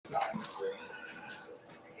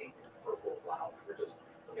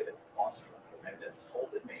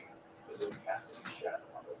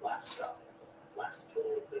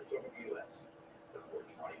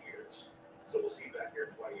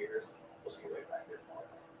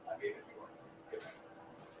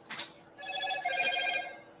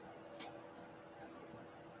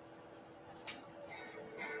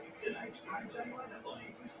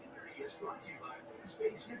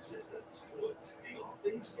test systems would be all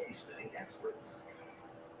things space-fitting experts.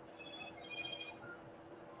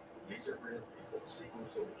 These are real people seeking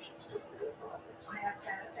solutions to real problems. I have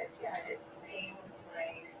that, yeah, it's the same with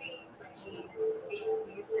my feet, my knees,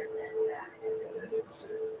 hips, and back. And then they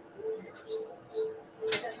present with clear results. I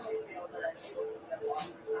definitely feel the able to step off.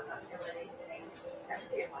 I'm not feeling anything,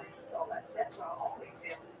 especially in my heel. That's what I always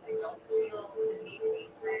feel. I don't feel the knee pain.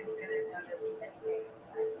 I'm gonna notice anything.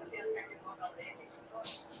 I feel like I can walk all day and take some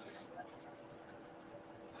noise.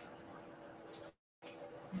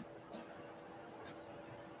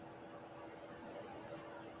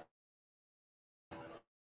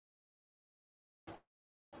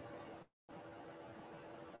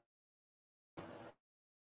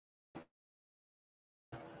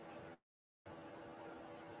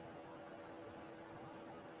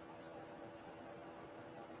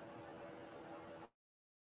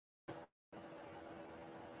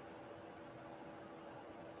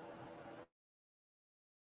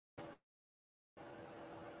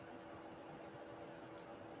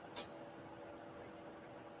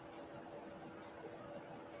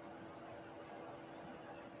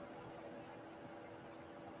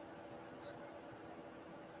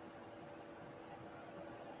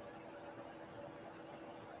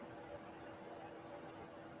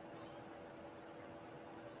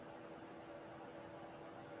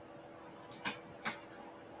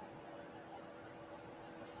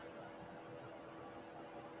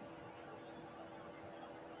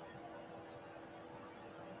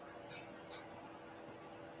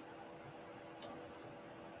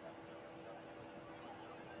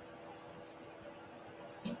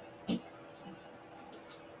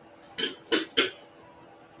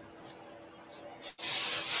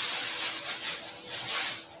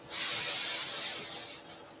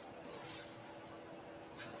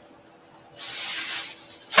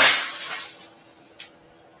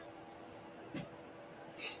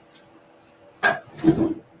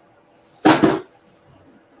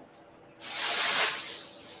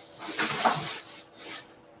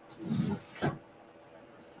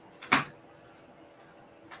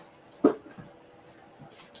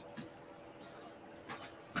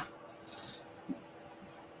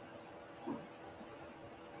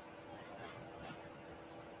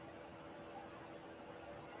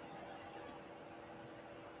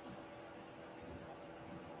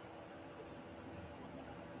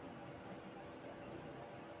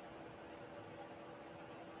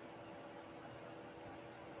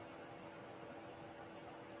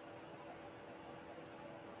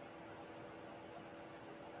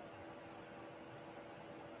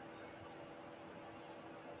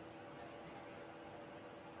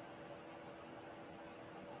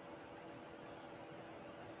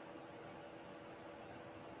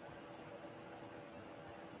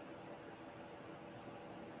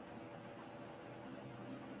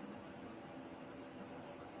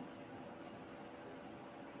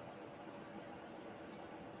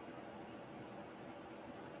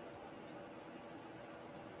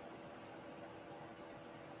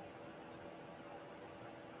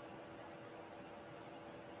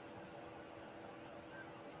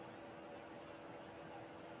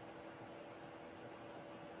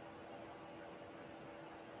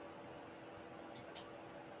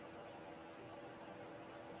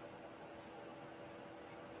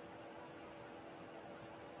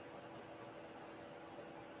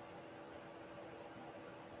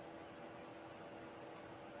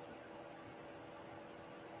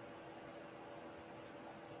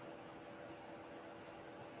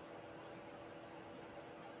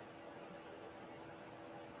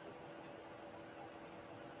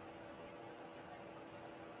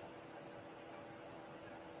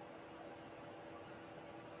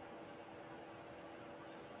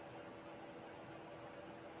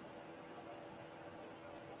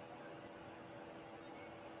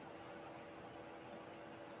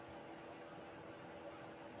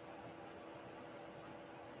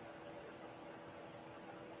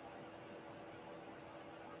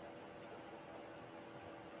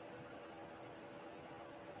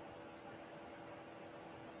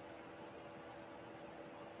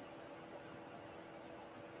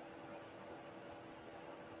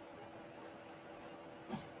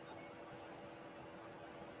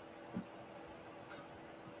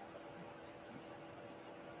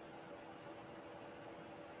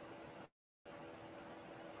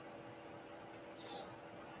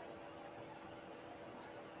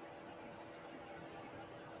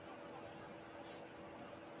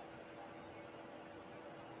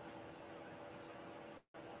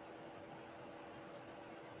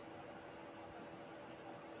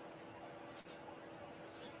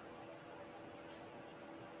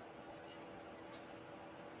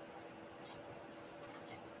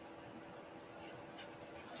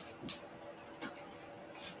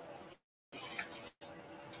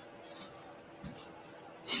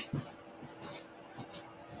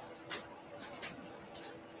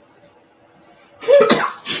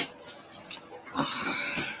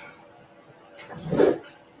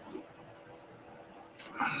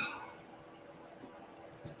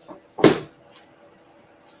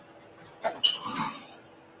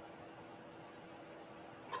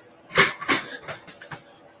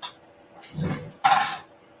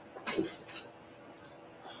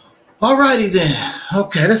 All righty then.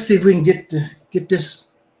 Okay, let's see if we can get this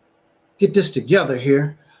together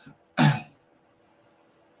here.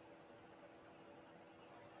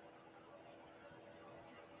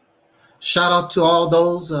 Shout out to all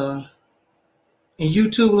those in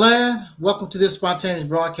YouTube land. Welcome to this spontaneous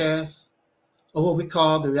broadcast of what we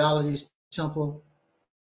call the Realities Temple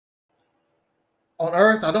on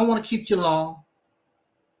Earth. I don't want to keep you long.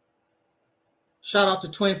 Shout out to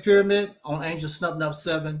Twin Pyramid on Angel Snub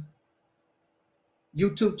 7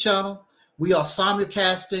 YouTube channel. We are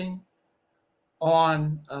simulcasting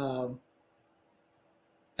on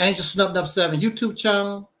Angel Snub 7 YouTube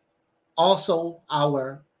channel. Also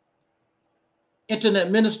our Internet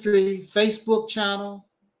Ministry Facebook channel.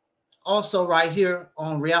 Also right here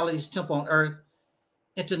on Realities Temple on Earth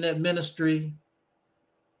Internet Ministry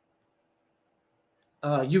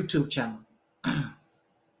YouTube channel.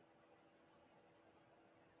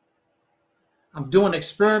 I'm doing an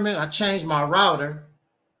experiment. I changed my router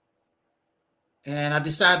and I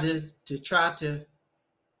decided to try to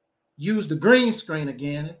use the green screen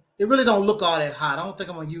again. It really don't look all that hot. I don't think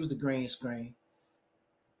I'm going to use the green screen,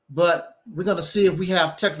 but we're going to see if we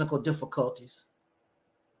have technical difficulties.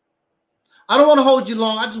 I don't want to hold you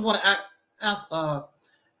long. I just want to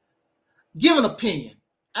give an opinion,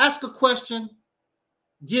 ask a question,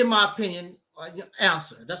 give my opinion,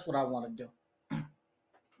 answer. That's what I want to do.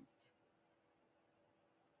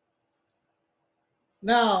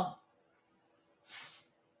 Now,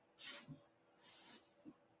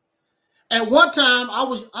 at one time, I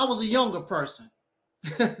was a younger person.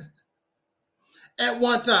 At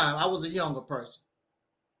one time, I was a younger person.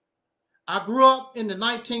 I grew up in the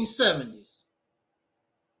 1970s.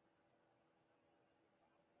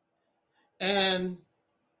 And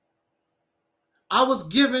I was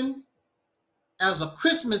given as a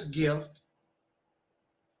Christmas gift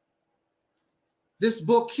this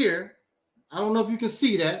book here. I don't know if you can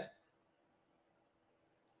see that.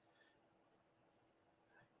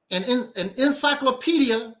 An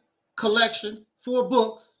encyclopedia collection, 4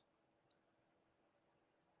 books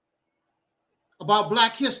about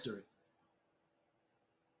Black history.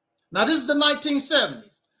 Now, this is the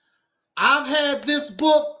 1970s. I've had this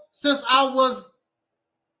book since I was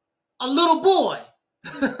a little boy.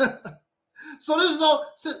 So this is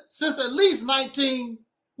all since at least the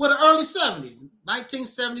early 70s,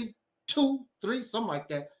 1972, 3, something like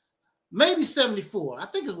that. Maybe 74. I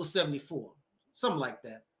think it was 74, something like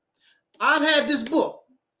that. I've had this book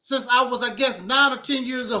since I was, I guess, 9 or 10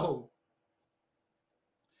 years old.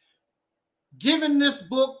 Given this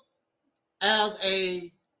book as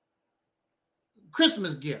a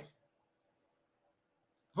Christmas gift.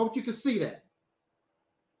 Hope you can see that.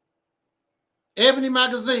 Ebony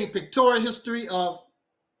Magazine, Pictorial History of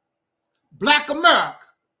Black America.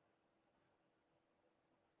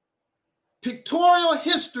 Pictorial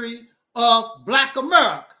History of Black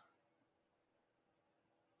America.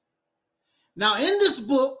 Now, in this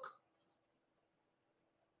book,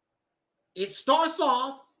 it starts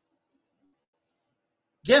off,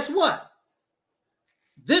 guess what?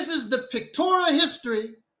 This is the pictorial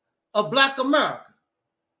history of Black America.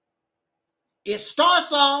 It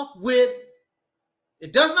starts off with,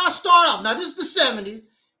 it does not start off, now this is the 70s,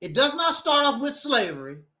 it does not start off with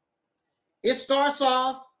slavery. It starts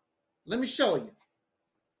off, let me show you.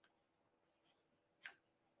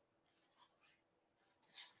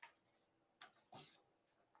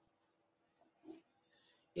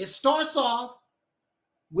 It starts off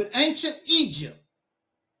with ancient Egypt,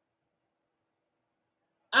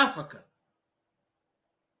 Africa.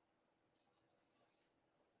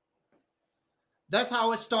 That's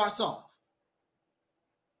how it starts off.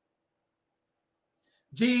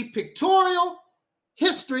 The pictorial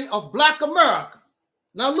history of Black America.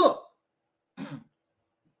 Now look.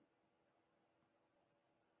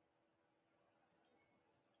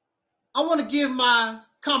 I want to give my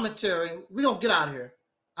commentary. We're gonna get out of here.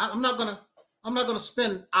 I'm not gonna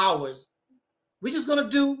spend hours. We're just gonna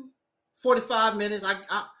do 45 minutes.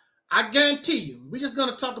 I guarantee you, we're just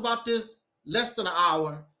gonna talk about this less than an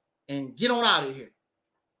hour and get on out of here.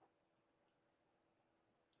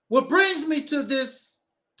 What brings me to this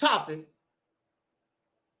topic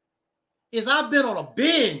is I've been on a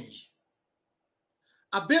binge.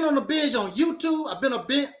 I've been on a binge on YouTube. I've been on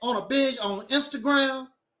a binge on Instagram.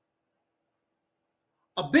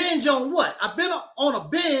 A binge on what? I've been on a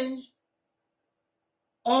binge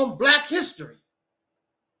on Black history.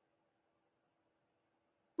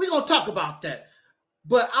 We're going to talk about that.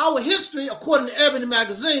 But our history, according to Ebony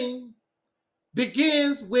Magazine,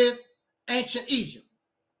 begins with ancient Egypt.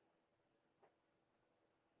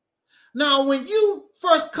 Now, when you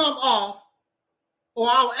first come off or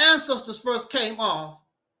our ancestors first came off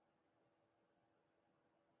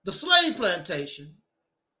the slave plantation,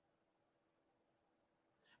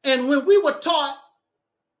 and when we were taught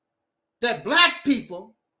that black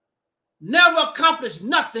people never accomplished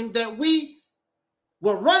nothing, that we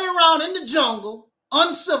were running around in the jungle,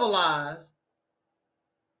 uncivilized,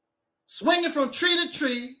 swinging from tree to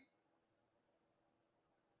tree,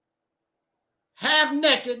 half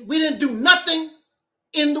naked, we didn't do nothing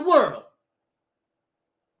in the world.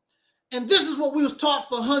 And this is what we was taught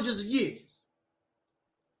for hundreds of years.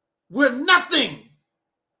 We're nothing.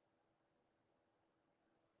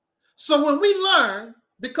 So when we learn,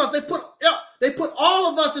 because they put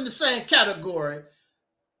all of us in the same category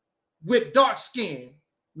with dark skin,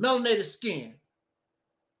 melanated skin.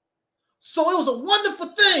 So it was a wonderful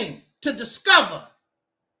thing to discover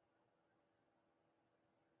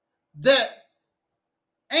that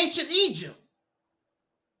ancient Egypt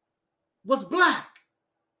was black.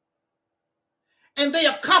 And they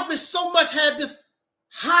accomplished so much, had this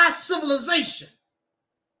high civilization.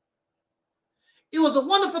 It was a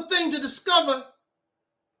wonderful thing to discover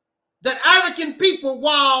that African people,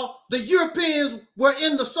 while the Europeans were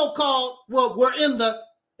in the so-called, it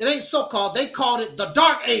ain't so-called, they called it the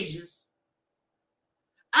Dark Ages,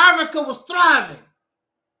 Africa was thriving.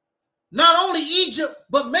 Not only Egypt,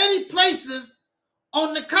 but many places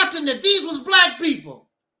on the continent. These was black people.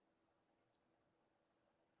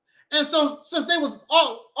 And so since they was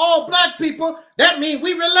all black people, that means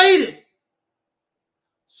we related.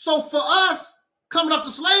 So for us, coming off the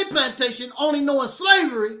slave plantation, only knowing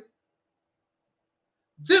slavery,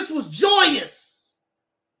 this was joyous.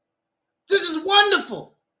 This is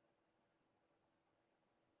wonderful.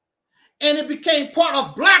 And it became part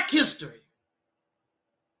of black history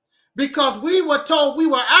because we were told we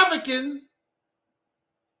were Africans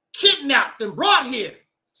kidnapped and brought here.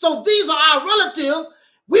 So these are our relatives.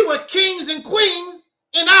 We were kings and queens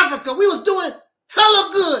in Africa. We was doing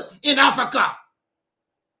hella good in Africa.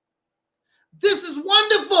 This is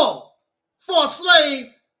wonderful for a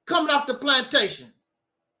slave coming off the plantation.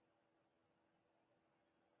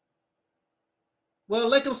 Well,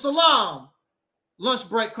 Alaikum Salam, Lunch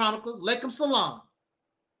Break Chronicles, Alaikum Salam.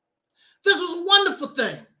 This was a wonderful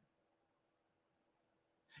thing.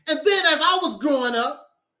 And then as I was growing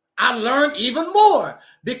up, I learned even more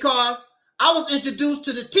because I was introduced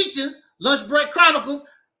to the teachings, Lunch Break Chronicles.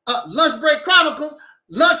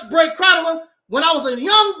 When I was a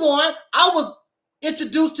young boy, I was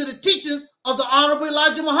introduced to the teachings of the Honorable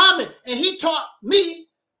Elijah Muhammad. And he taught me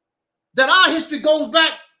that our history goes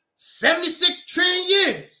back 76 trillion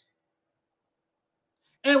years.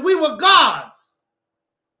 And we were gods.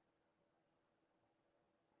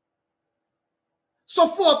 So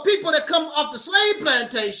for people that come off the slave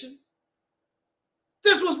plantation,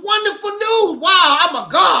 this was wonderful news. Wow, I'm a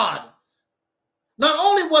god. Not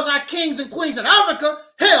only was I kings and queens in Africa,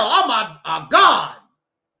 hell, I'm a god.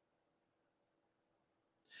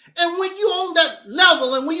 And when you on that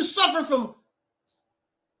level and when you suffer from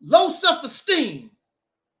low self-esteem,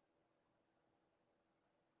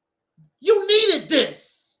 you needed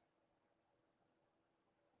this.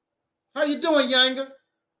 How you doing, Younger?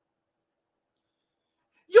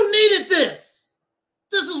 You needed this.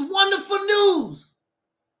 This is wonderful news.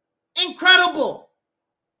 Incredible.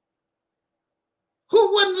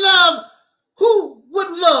 Who wouldn't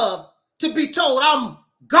love to be told I'm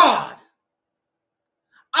God?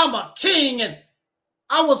 I'm a king and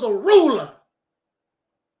I was a ruler.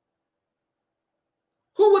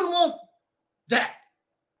 Who wouldn't want that?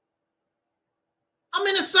 I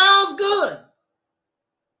mean, it sounds good.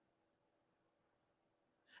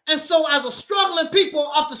 And so as a struggling people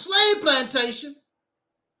off the slave plantation,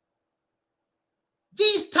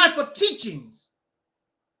 these type of teachings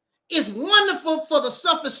is wonderful for the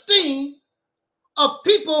self-esteem of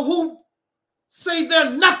people who say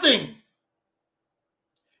they're nothing.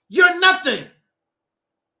 You're nothing.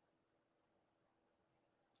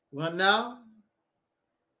 Well, now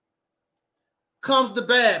comes the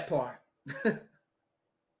bad part.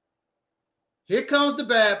 Here comes the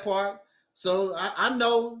bad part. So I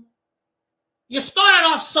know you started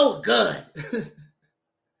off so good.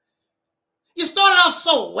 You started off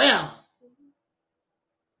so well.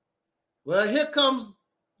 Well, here comes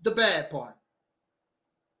the bad part.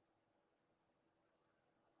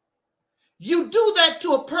 You do that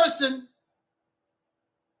to a person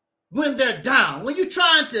when they're down, when you're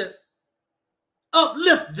trying to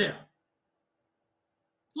uplift them.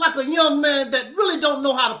 Like a young man that really don't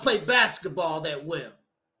know how to play basketball that well.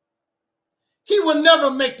 He will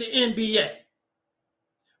never make the NBA.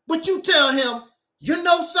 But you tell him, you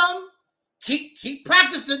know something? Keep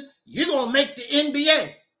practicing. you're going to make the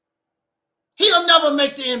NBA. He'll never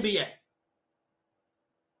make the NBA.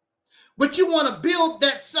 But you want to build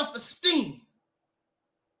that self-esteem.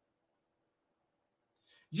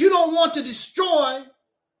 You don't want to destroy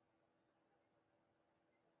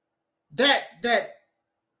that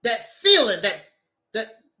feeling,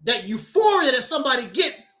 that euphoria that somebody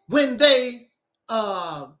get when they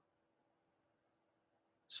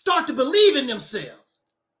start to believe in themselves.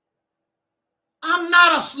 I'm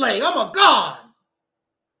not a slave. I'm a god.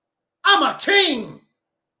 I'm a king.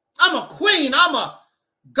 I'm a queen. I'm a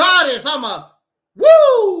goddess. I'm a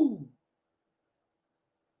woo.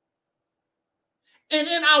 And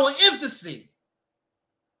in our infancy,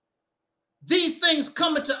 these things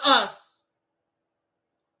coming to us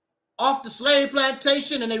off the slave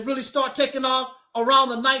plantation, and they really start taking off around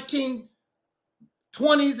the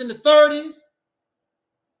 1920s and the 30s.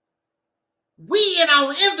 We in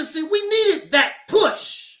our infancy, we needed that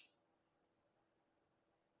push.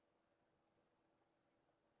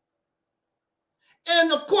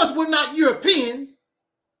 And of course, we're not Europeans.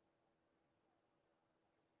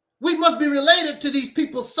 We must be related to these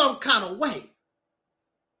people some kind of way.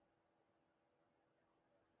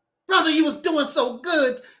 Brother, you was doing so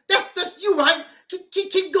good. That's you, right?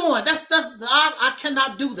 Keep going. I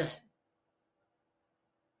cannot do that.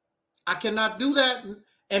 I cannot do that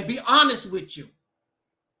and be honest with you.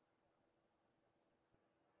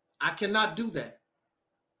 I cannot do that.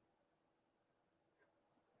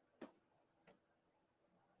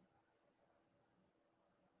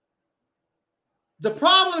 The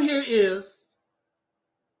problem here is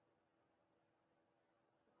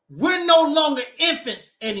we're no longer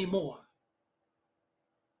infants anymore.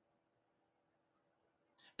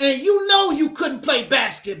 And you know you couldn't play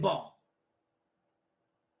basketball.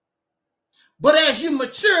 But as you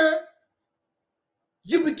mature,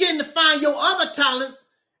 you begin to find your other talents,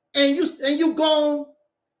 and you go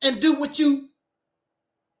and do what you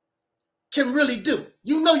can really do.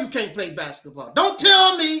 You know you can't play basketball. Don't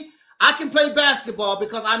tell me I can play basketball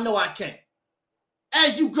because I know I can't.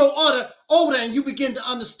 As you grow older and you begin to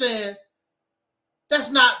understand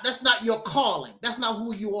that's not your calling. That's not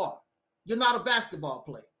who you are. You're not a basketball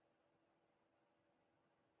player.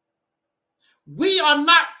 We are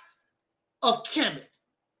not of Kemetic.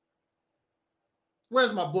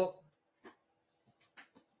 Where's my book?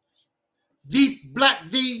 The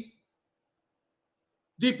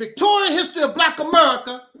Victorian history of Black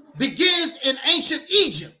America begins in ancient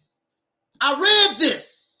Egypt. I read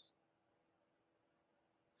this.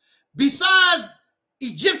 Besides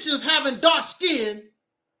Egyptians having dark skin,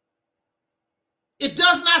 it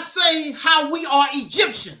does not say how we are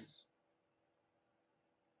Egyptians.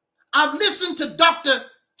 I've listened to Dr.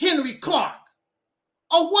 Henry Clark,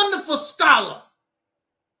 a wonderful scholar,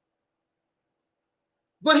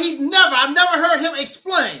 but I've never heard him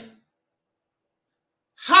explain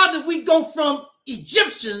how did we go from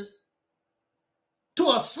Egyptians to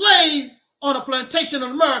a slave on a plantation in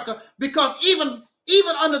America, because even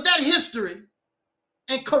under that history,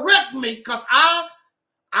 and correct me because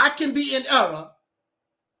I can be in error,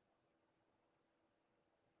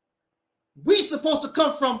 we supposed to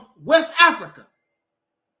come from West Africa.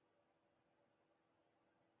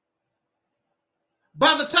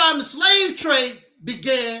 By the time the slave trade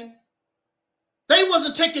began, they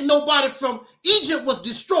wasn't taking nobody from Egypt. Was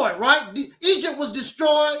destroyed, right? Egypt was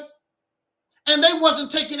destroyed, and they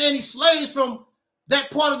wasn't taking any slaves from that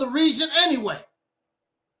part of the region anyway.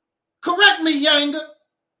 Correct me, Yanga.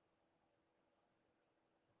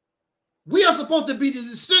 We are supposed to be the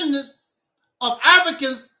descendants of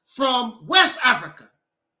Africans from West Africa.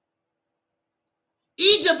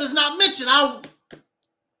 Egypt is not mentioned. I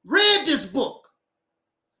read this book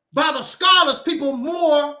by the scholars, people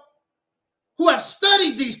more who have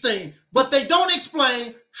studied these things, but they don't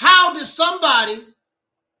explain how did somebody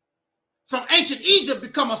from ancient Egypt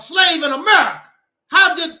become a slave in America?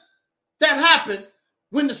 How did that happen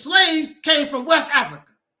when the slaves came from West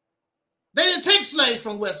Africa? They didn't take slaves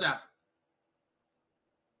from West Africa.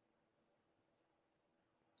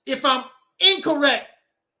 If I'm incorrect,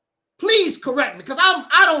 please correct me, because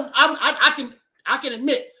I can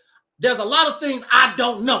admit there's a lot of things I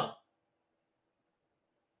don't know.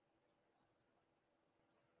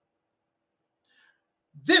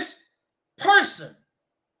 This person,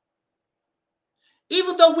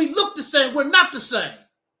 even though we look the same, we're not the same.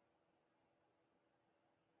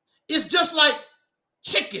 It's just like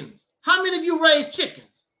chickens. How many of you raise chickens?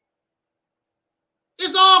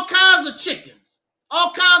 It's all kinds of chickens,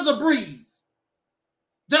 all kinds of breeds.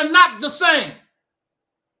 They're not the same.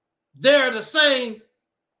 They're the same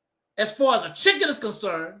as far as a chicken is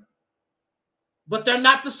concerned, but they're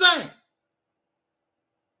not the same.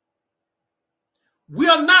 We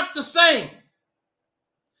are not the same.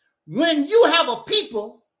 When you have a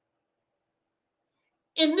people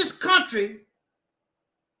in this country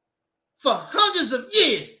for hundreds of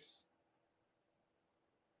years,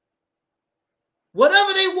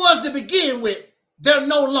 whatever they was to begin with, they're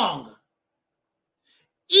no longer.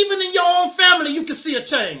 Even in your own family, you can see a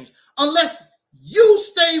change. Unless you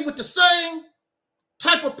stay with the same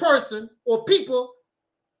type of person or people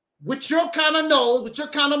with your kind of nose, with your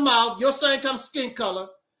kind of mouth, your same kind of skin color,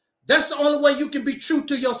 that's the only way you can be true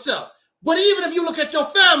to yourself. But even if you look at your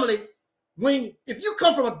family, if you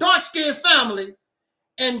come from a dark-skinned family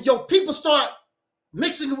and your people start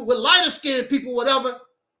mixing with lighter-skinned people, whatever,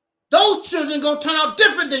 those children are going to turn out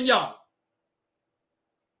different than y'all.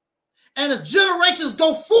 And as generations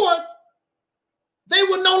go forth, they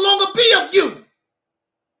will no longer be of you.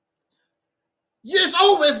 It's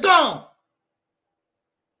over, it's gone.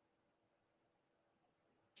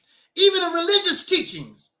 Even in religious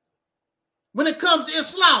teachings, when it comes to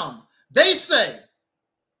Islam, they say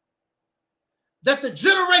that the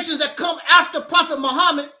generations that come after Prophet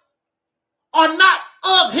Muhammad are not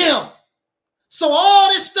of him. So all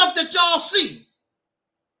this stuff that y'all see,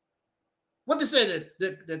 what they say,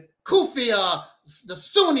 the Kufi, the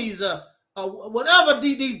Sunnis, whatever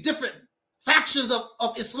these different factions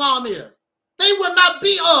of Islam is, they will not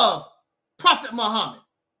be of Prophet Muhammad.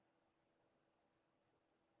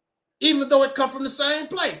 Even though it comes from the same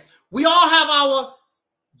place. We all have our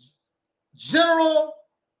general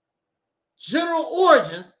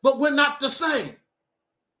origins, but we're not the same.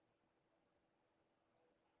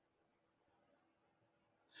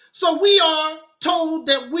 So we are told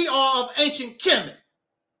that we are of ancient Kemet.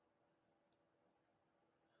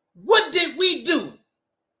 What did we do?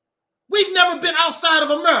 We've never been outside of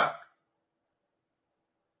America.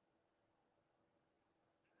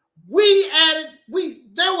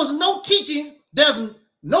 There was no teachings. There's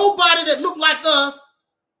nobody that looked like us,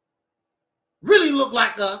 really looked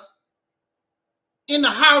like us, in the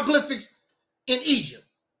hieroglyphics in Egypt.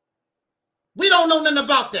 We don't know nothing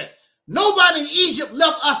about that. Nobody in Egypt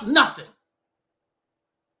left us nothing.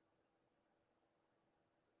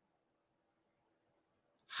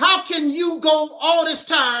 How can you go all this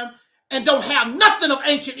time and don't have nothing of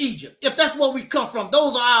ancient Egypt if that's where we come from?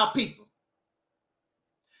 Those are our people.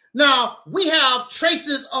 Now, we have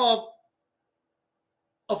traces of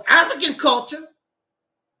African culture,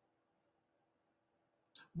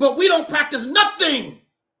 but we don't practice nothing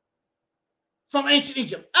from ancient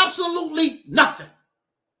Egypt. Absolutely nothing.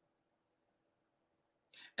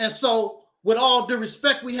 And so, with all due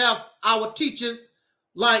respect, we have our teachers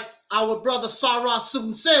like our brother Sarah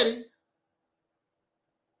Sunseti.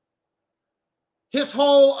 His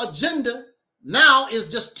whole agenda now is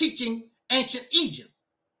just teaching ancient Egypt.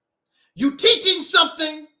 You teaching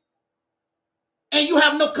something and you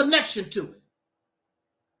have no connection to it.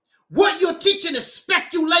 What you're teaching is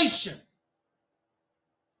speculation.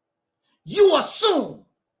 You assume.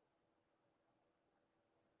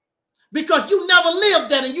 Because you never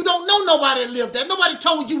lived that and you don't know nobody that lived that. Nobody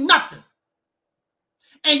told you nothing.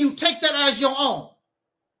 And you take that as your own.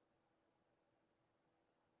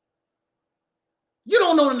 You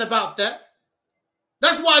don't know nothing about that.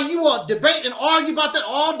 That's why you are debating and argue about that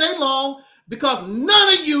all day long, because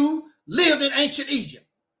none of you lived in ancient Egypt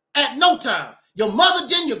at no time. Your mother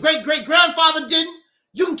didn't, your great-great-grandfather didn't.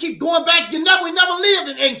 You can keep going back. We never lived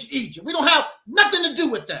in ancient Egypt. We don't have nothing to do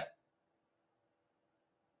with that.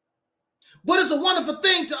 But it's a wonderful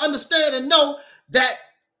thing to understand and know that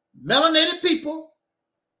melanated people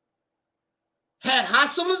had high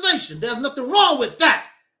civilization. There's nothing wrong with that.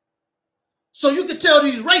 So you can tell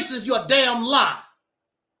these races you're a damn lie.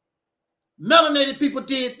 Melanated people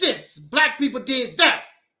did this. Black people did that.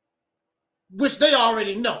 Which they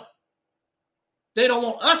already know. They don't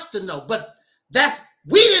want us to know. But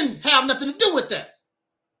we didn't have nothing to do with that.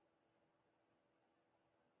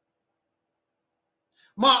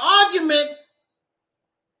 My argument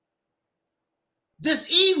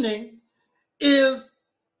this evening is,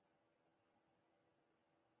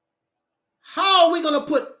 how are we going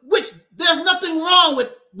to there's nothing wrong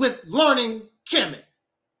with learning Kemet.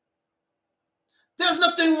 There's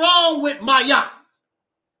nothing wrong with Maya.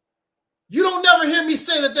 You don't never hear me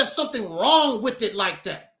say that there's something wrong with it like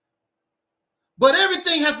that. But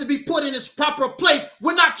everything has to be put in its proper place.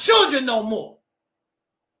 We're not children no more.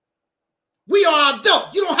 We are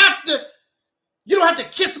adults. You don't have to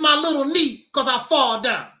kiss my little knee because I fall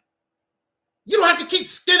down. You don't have to keep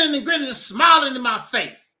skinning and grinning and smiling in my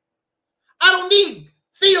face. I don't need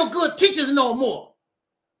feel-good teachers no more.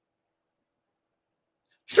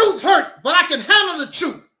 Truth hurts, but I can handle the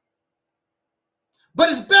truth. But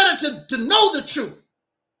it's better to know the truth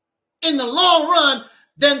in the long run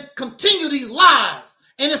than continue these lies.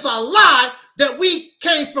 And it's a lie that we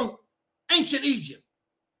came from ancient Egypt.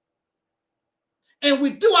 And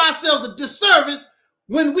we do ourselves a disservice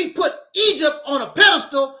when we put Egypt on a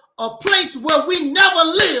pedestal, a place where we never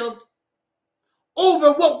lived,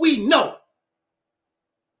 over what we know.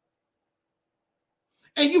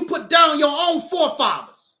 And you put down your own forefathers.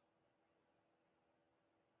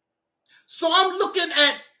 So I'm looking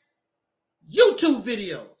at YouTube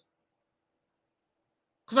videos.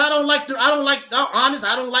 Because I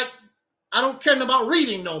don't care about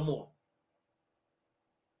reading no more.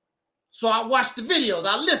 So I watch the videos,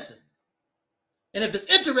 I listen. And if it's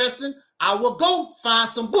interesting, I will go find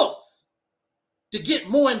some books to get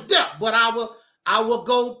more in depth. But I will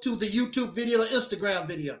go to the YouTube video or Instagram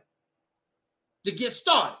video to get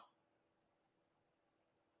started.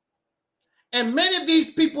 And many of these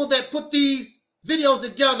people that put these videos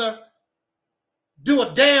together do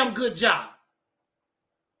a damn good job.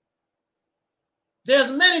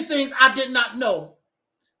 There's many things I did not know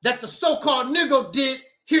that the so-called Negro did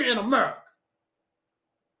here in America.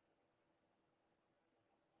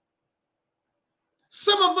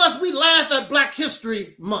 Some of us, we laugh at Black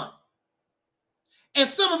History Month. And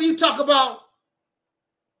some of you talk about,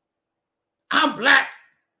 I'm black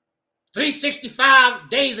 365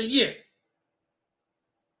 days a year.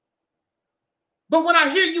 But when I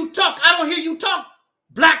hear you talk, I don't hear you talk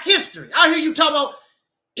Black history. I hear you talk about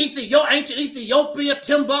ancient Ethiopia,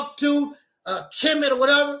 Timbuktu, Kemetic, or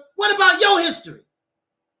whatever. What about your history?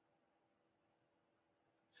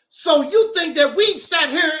 So you think that we sat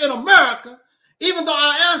here in America, even though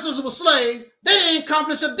our ancestors were slaves, they didn't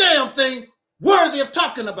accomplish a damn thing worthy of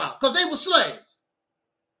talking about because they were slaves.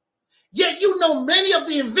 Yet you know many of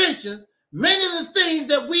the inventions, many of the things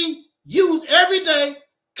that we use every day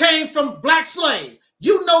came from black slaves.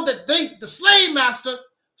 You know that the slave master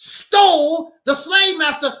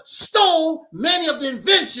stole many of the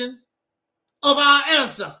inventions of our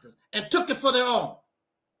ancestors and took it for their own.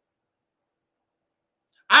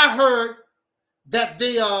 I heard that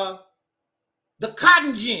the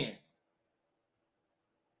cotton gin,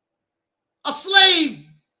 a slave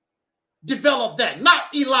developed that,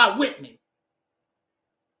 not Eli Whitney.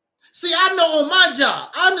 See, I know on my job,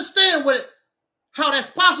 I understand how that's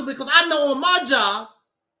possible because I know on my job,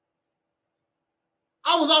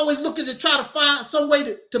 I was always looking to try to find some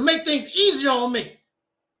way to make things easier on me.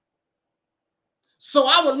 So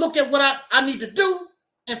I would look at what I need to do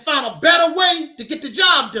and find a better way to get the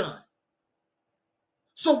job done.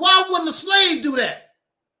 So why wouldn't a slave do that?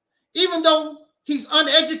 Even though he's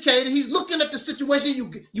uneducated, he's looking at the situation.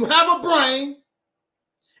 You have a brain,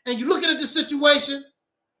 and you're looking at the situation.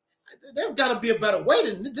 There's got to be a better way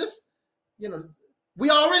than this. You know, we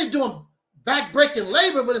already doing back-breaking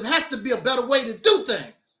labor, but it has to be a better way to do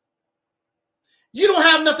things. You don't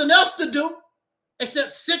have nothing else to do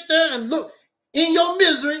except sit there and look in your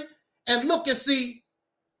misery and look and see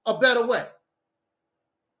a better way.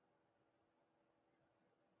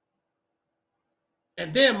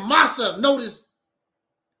 And then Massa noticed,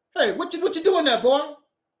 hey, what you doing there, boy?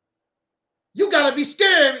 You got to be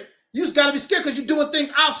scared. You just got to be scared because you're doing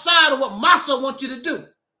things outside of what Massa wants you to do.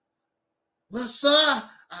 Well, sir,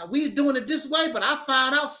 we doing it this way, but I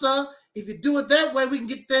found out, sir, if you do it that way, we can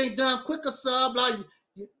get things done quicker, sir. Blah.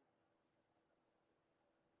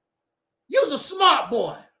 You's a smart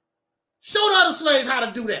boy. Show the other slaves how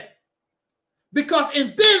to do that. Because in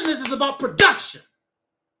business, it's about production.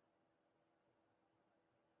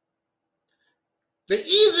 The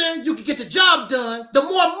easier you can get the job done, the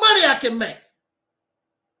more money I can make.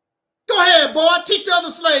 Go ahead, boy. Teach the other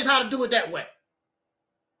slaves how to do it that way.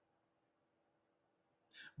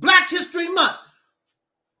 Black History Month.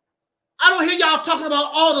 I don't hear y'all talking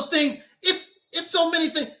about all the things. It's so many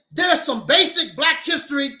things. There's some basic Black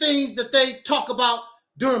history things that they talk about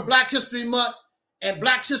during Black History Month and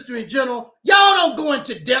Black history in general. Y'all don't go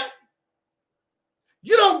into depth.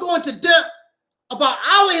 You don't go into depth about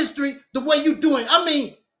our history the way you're doing. I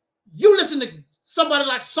mean, you listen to somebody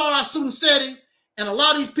like Sarah Sunsetti and a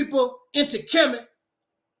lot of these people into Kemet.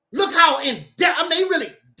 Look how in depth, I mean, they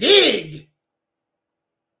really dig.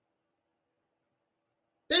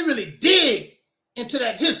 They really dig into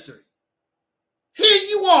that history. Here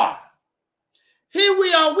you are. Here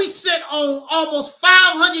we are. We sit on almost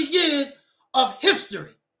 500 years of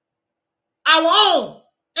history, our own,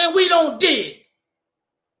 and we don't dig.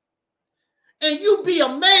 And you'd be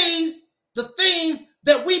amazed the things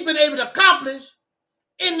that we've been able to accomplish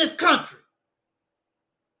in this country.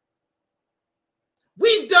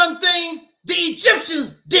 We've done things the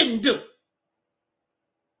Egyptians didn't do.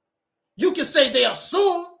 You can say they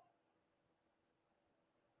assumed,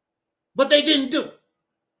 but they didn't do.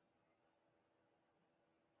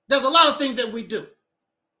 There's a lot of things that we do.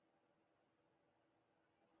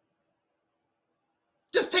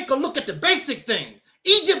 Just take a look at the basic things.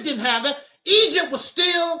 Egypt didn't have that. Egypt was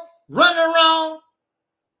still running around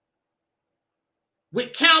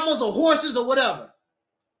with camels or horses or whatever.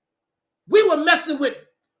 We were messing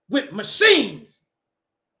with machines.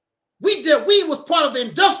 We was part of the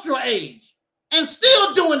industrial age and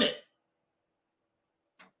still doing it.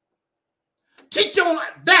 Teach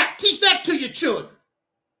that to your children.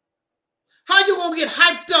 How you gonna get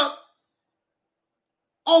hyped up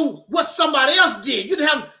on what somebody else did? You didn't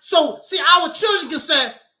have, so see, our children can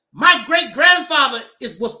say, my great-grandfather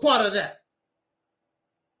was part of that.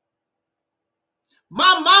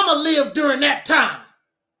 My mama lived during that time.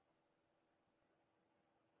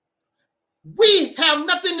 We have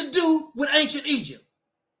nothing to do with ancient Egypt.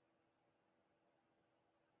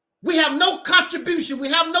 We have no contribution. We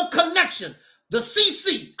have no connection. The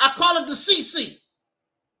CC, I call it the CC.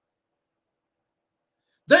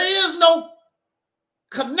 There is no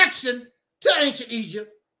connection to ancient Egypt.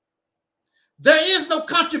 There is no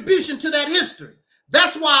contribution to that history.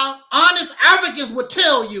 That's why honest Africans would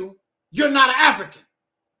tell you you're not an African.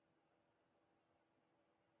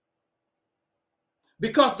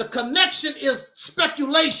 Because the connection is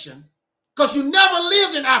speculation, because you never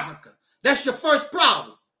lived in Africa. That's your first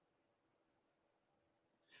problem.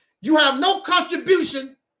 You have no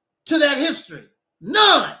contribution to that history.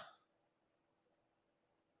 None.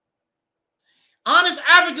 Honest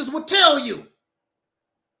Africans will tell you,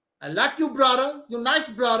 I like you, brother. You're nice,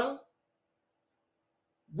 brother.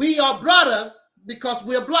 We are brothers because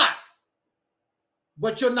we're black.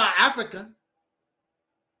 But you're not African.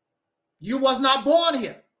 You was not born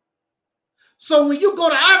here. So when you go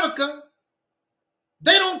to Africa,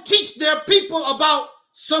 they don't teach their people about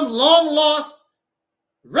some long lost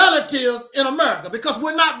relatives in America because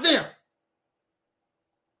we're not them.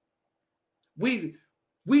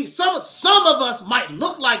 Some of us might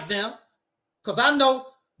look like them, because I know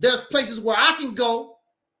there's places where I can go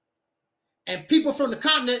and people from the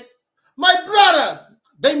continent, my brother,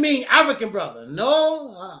 they mean African brother.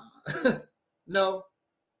 No, no.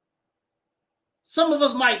 Some of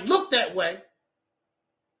us might look that way,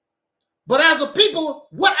 but as a people,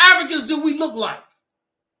 what Africans do we look like?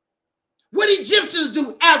 What Egyptians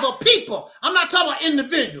do as a people? I'm not talking about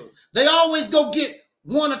individuals. They always go get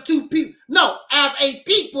one or two people. No, as a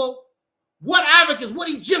people, what Africans, what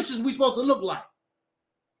Egyptians we supposed to look like?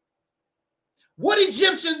 What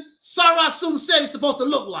Egyptian Sarasum said he's supposed to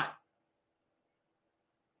look like?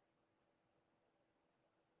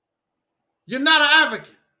 You're not an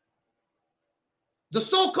African. The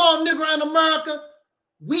so-called Negro in America,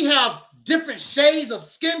 we have different shades of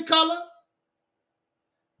skin color,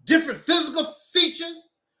 different physical features.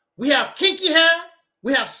 We have kinky hair.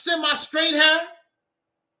 We have semi-straight hair.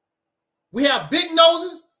 We have big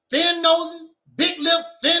noses, big lips,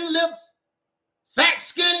 thin lips, fat,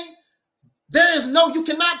 skinny. There is no, you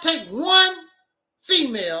cannot take one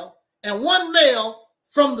female and one male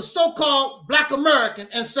from the so-called Black American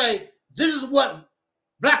and say, this is what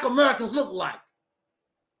Black Americans look like.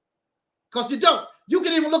 Because you don't. You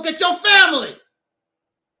can even look at your family.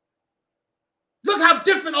 Look how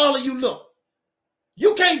different all of you look.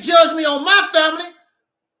 You can't judge me on my family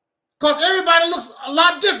because everybody looks a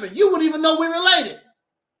lot different. You wouldn't even know we're related.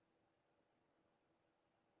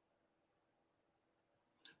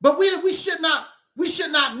 But we should not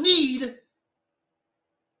need.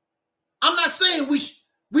 I'm not saying we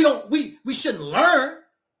shouldn't learn.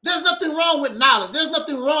 There's nothing wrong with knowledge. There's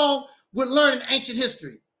nothing wrong with learning ancient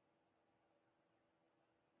history.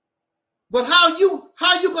 But how you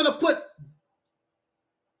going to put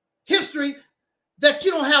history that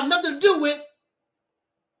you don't have nothing to do with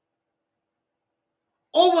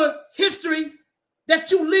over history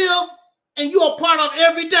that you live and you are part of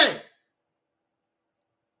every day?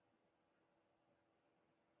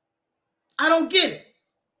 I don't get it.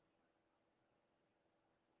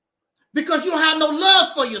 Because you don't have no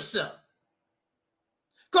love for yourself.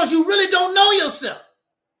 Because you really don't know yourself.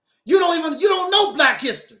 You don't know Black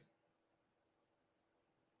history.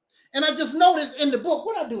 And I just noticed in the book,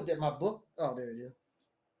 what I do with that, my book? Oh, there it is.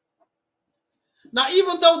 Now,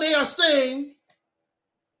 even though they are saying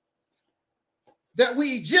that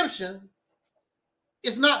we Egyptian,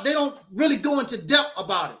 it's not, they don't really go into depth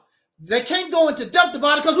about it. They can't go into depth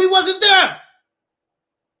about it because we wasn't there.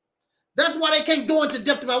 That's why they can't go into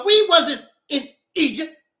depth about it. We wasn't in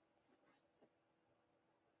Egypt.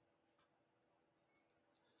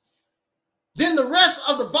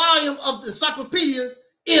 of the volume of the encyclopedias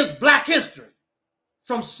is Black history,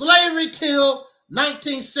 from slavery till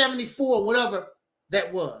 1974, whatever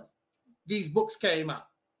that was. These books came out.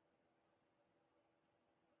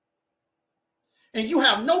 And you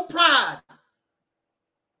have no pride.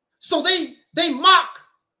 So they mock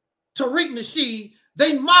Tariq Nasheed.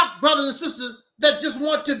 They mock brothers and sisters that just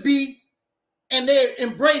want to be, and they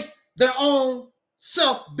embrace their own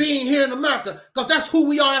self being here in America, because that's who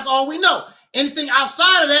we are. That's all we know. Anything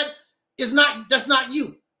outside of that is not, that's not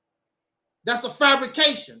you. That's a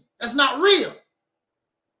fabrication. That's not real.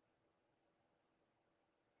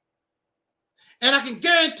 And I can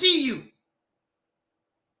guarantee you,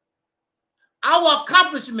 our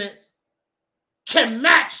accomplishments can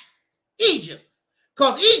match Egypt,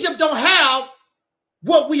 because Egypt don't have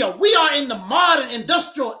what we are. We are in the modern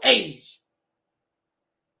industrial age.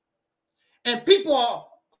 And people are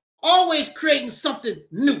always creating something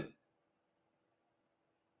new.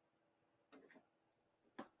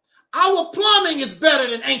 Our plumbing is better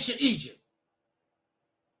than ancient Egypt.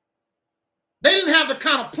 They didn't have the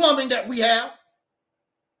kind of plumbing that we have.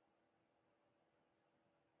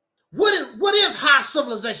 What is high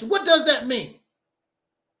civilization? What does that mean?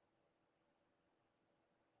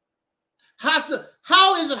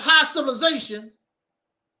 How is it high civilization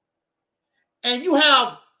and you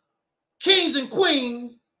have kings and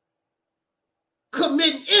queens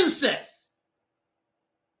committing incest?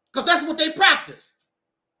 Because that's what they practice.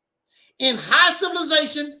 In high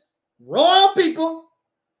civilization, royal people,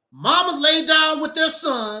 mamas lay down with their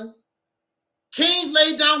sons, kings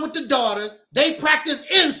lay down with the daughters, they practice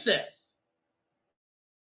incest.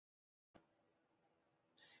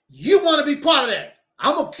 You want to be part of that.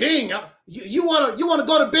 I'm a king. You want to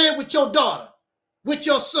go to bed with your daughter, with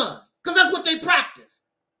your son, because that's what they practice.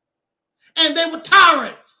 And they were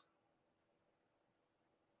tyrants.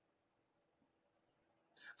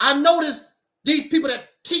 I noticed these people that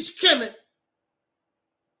teach Kemet,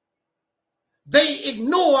 they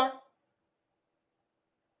ignore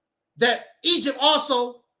that Egypt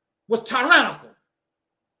also was tyrannical.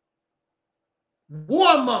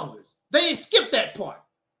 Warmongers. They skip that part.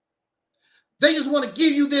 They just want to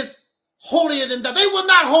give you this holier than thou. They were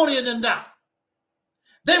not holier than thou.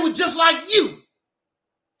 They were just like you.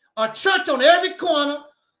 A church on every corner,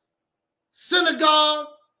 synagogue,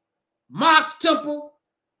 mosque, temple,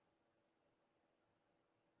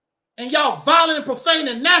 and y'all violent and profane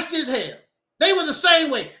and nasty as hell. They were the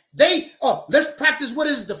same way. Let's practice what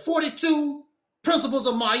is the 42 principles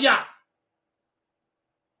of Ma'at.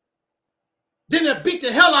 Then they beat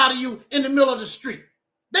the hell out of you in the middle of the street.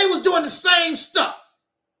 They was doing the same stuff.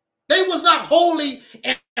 They was not holy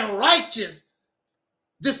and righteous,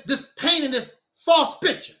 this painting this false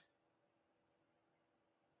picture.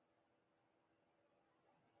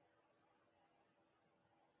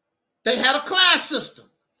 They had a class system.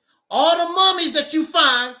 All the mummies that you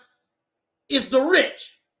find is the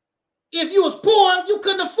rich. If you was poor, you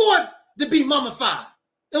couldn't afford to be mummified.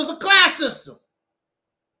 It was a class system.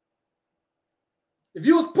 If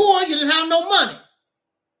you was poor, you didn't have no money.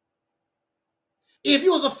 If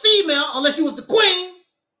you was a female, unless you was the queen,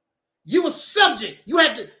 you was subject. You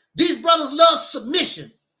had to, these brothers love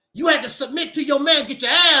submission. You had to submit to your man, get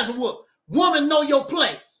your ass whooped. Woman, know your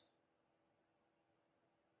place.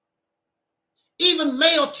 Even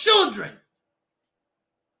male children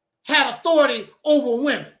had authority over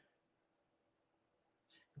women.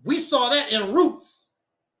 We saw that in Roots.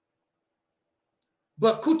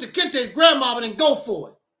 But Kuta Kinte's grandmama didn't go for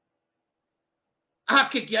it. I'll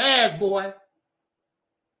kick your ass, boy.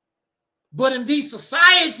 But in these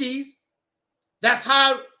societies, that's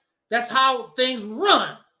how things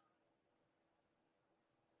run.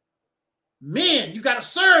 Men, you got to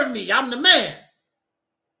serve me. I'm the man.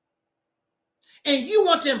 And you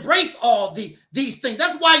want to embrace all these things.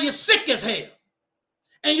 That's why you're sick as hell.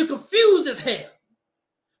 And you're confused as hell.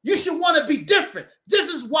 You should want to be different. This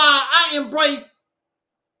is why I embrace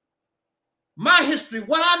my history,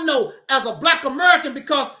 what I know as a Black American,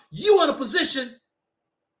 because you're in a position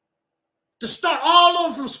to start all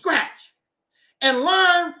over from scratch and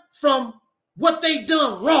learn from what they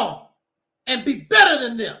done wrong and be better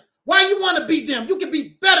than them. Why you want to be them? You can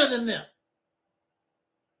be better than them.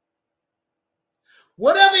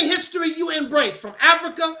 Whatever history you embrace from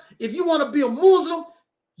Africa, if you want to be a Muslim,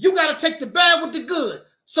 you got to take the bad with the good.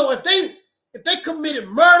 So if they committed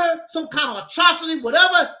murder, some kind of atrocity,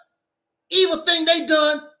 whatever evil thing they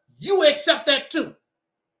done, you accept that too.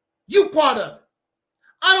 You part of it.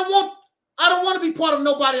 I don't want to be part of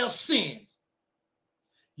nobody else's sins.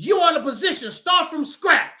 You are in a position, start from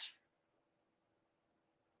scratch.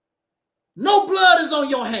 No blood is on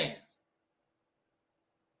your hands.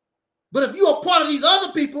 But if you're a part of these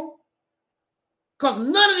other people, because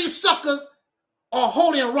none of these suckers are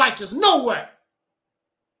holy and righteous, nowhere.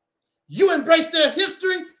 You embrace their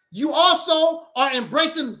history, you also are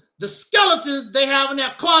embracing the skeletons they have in their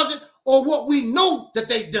closet or what we know that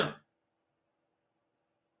they've done.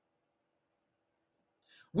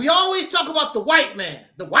 We always talk about the white man.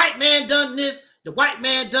 The white man done this, the white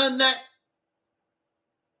man done that.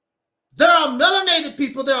 There are melanated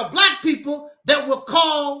people, there are black people that will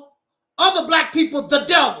call other black people the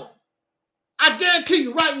devil. I guarantee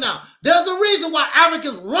you right now, there's a reason why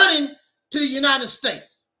Africans running to the United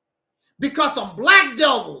States. Because some black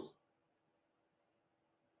devils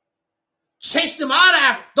chased them out of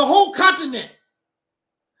Africa, the whole continent.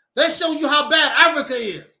 That shows you how bad Africa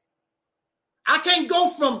is. I can't go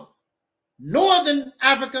from northern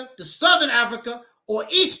Africa to southern Africa or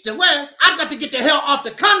east to west. I got to get the hell off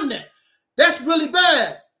the continent. That's really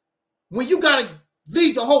bad. When you got to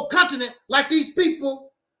leave the whole continent like these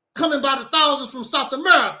people coming by the thousands from South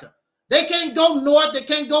America. They can't go north. They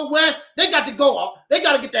can't go west. They got to go off. They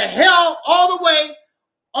got to get the hell all the way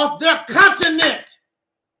off their continent.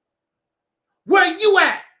 Where you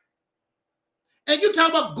at? And you talk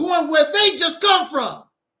about going where they just come from.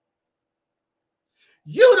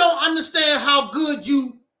 You don't understand how good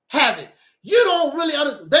you have it. You don't really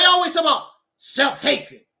understand. They always talk about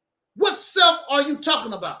self-hatred. What self are you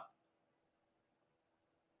talking about?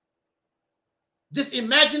 This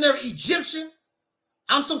imaginary Egyptian?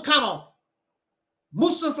 I'm some kind of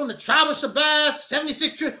Muslim from the tribe of Shabazz,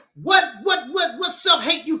 76 trillion. What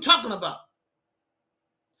self-hate you talking about?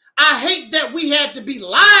 I hate that we had to be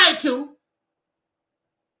lied to.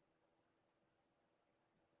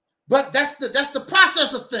 But that's the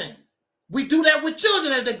process of things. We do that with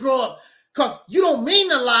children as they grow up. Because you don't mean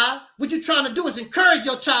to lie. What you're trying to do is encourage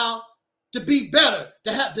your child to be better,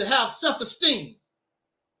 to have self-esteem.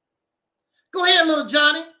 Go ahead, little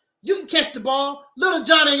Johnny. You can catch the ball. Little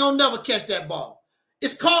Johnny ain't gonna never catch that ball.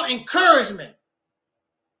 It's called encouragement.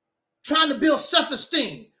 Trying to build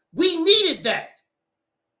self-esteem. We needed that.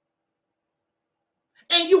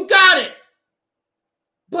 And you got it.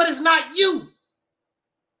 But it's not you.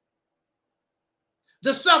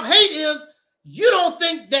 The self-hate is you don't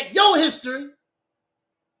think that your history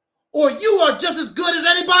or you are just as good as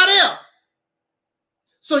anybody else.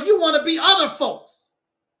 So you want to be other folks.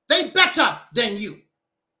 They better than you.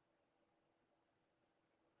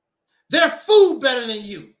 Their food better than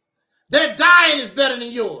you. Their diet is better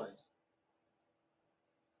than yours.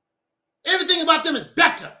 Everything about them is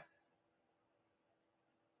better.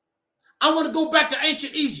 I want to go back to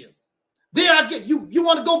ancient Egypt. There I get you. You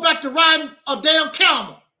want to go back to riding a damn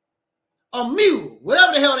camel, a mule,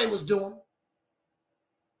 whatever the hell they was doing.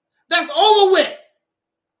 That's over with.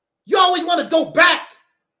 You always want to go back.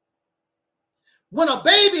 When a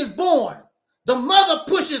baby is born, the mother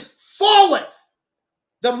pushes forward.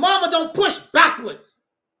 The mama don't push backwards.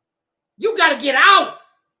 You got to get out.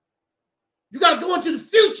 You got to go into the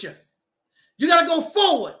future. You got to go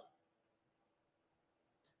forward.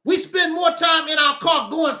 We spend more time in our car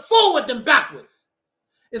going forward than backwards.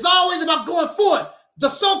 It's always about going forward. The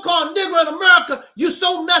so-called Negro in America, you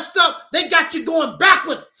so messed up, they got you going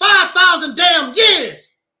backwards 5,000 damn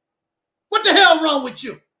years. What the hell wrong with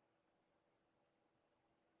you?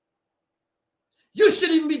 You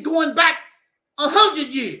shouldn't even be going back 100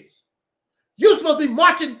 years. You're supposed to be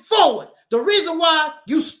marching forward. The reason why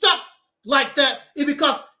you stuck like that is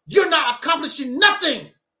because you're not accomplishing nothing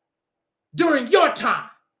during your time.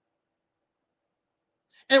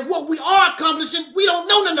 And what we are accomplishing, we don't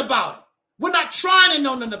know nothing about it. We're not trying to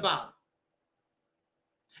know nothing about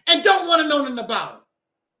it. And don't want to know nothing about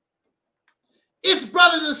it. It's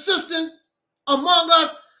brothers and sisters among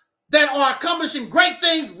us that are accomplishing great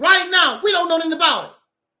things right now. We don't know nothing about it.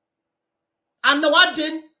 I know I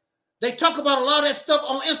didn't. They talk about a lot of that stuff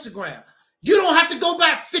on Instagram. You don't have to go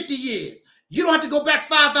back 50 years. You don't have to go back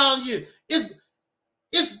 5,000 years.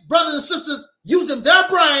 It's brothers and sisters using their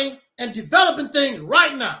brain and developing things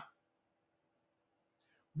right now.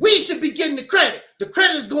 We should be getting the credit. The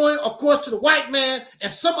credit is going, of course, to the white man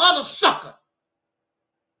and some other sucker.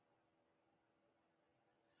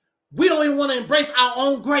 We don't even want to embrace our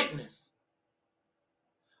own greatness.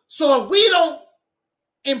 So if we don't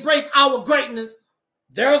embrace our greatness,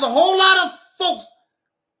 there's a whole lot of folks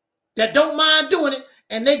that don't mind doing it,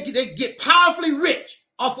 and they get powerfully rich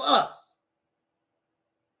off of us.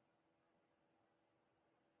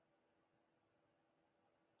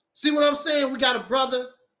 See what I'm saying? We got a brother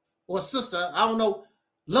or a sister, I don't know,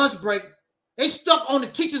 lunch break. They stuck on the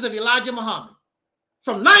teachings of Elijah Muhammad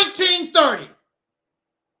from 1930.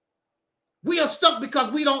 We are stuck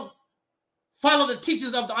because we don't followed the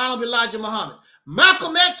teachings of the Honorable Elijah Muhammad.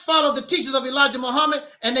 Malcolm X followed the teachings of Elijah Muhammad,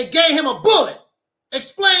 and they gave him a bullet.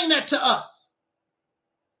 Explain that to us.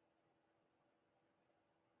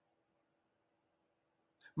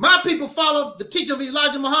 My people followed the teaching of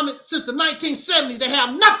Elijah Muhammad since the 1970s. They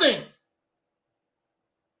have nothing.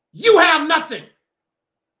 You have nothing.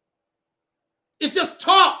 It's just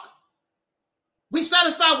talk. We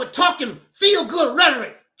satisfied with talking, feel-good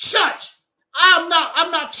rhetoric. Church. I'm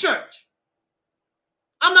not church.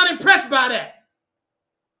 I'm not impressed by that.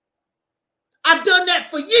 I've done that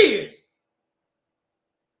for years.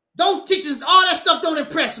 Those teachings, all that stuff don't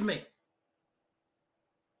impress me.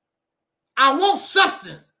 I want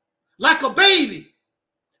substance, like a baby.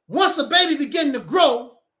 Once a baby begins to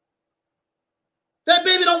grow, that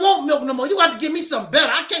baby don't want milk no more. You have to give me something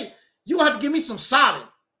better. I can't. You have to give me some solid.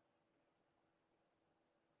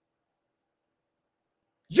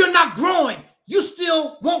 You're not growing. You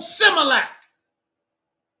still want Similac.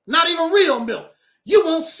 Not even real milk. You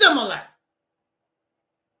want Similac.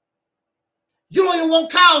 You don't even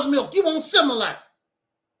want cow's milk. You want Similac.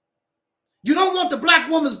 You don't want the black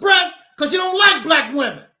woman's breast because you don't like black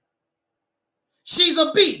women. She's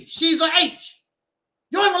a B. She's a H.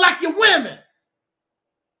 You don't even like your women.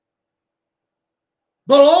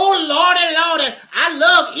 But oh, Lordy, Lordy, I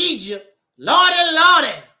love Egypt. Lordy,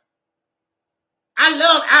 Lordy. I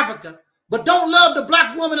love Africa, but don't love the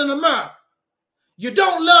black woman in America. You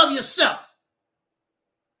don't love yourself.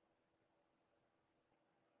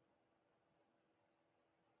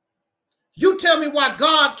 You tell me why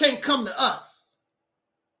God can't come to us.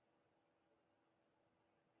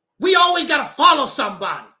 We always got to follow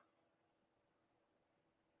somebody.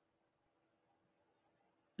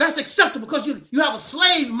 That's acceptable because you have a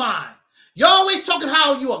slave mind. You're always talking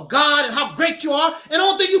how you are God and how great you are, and the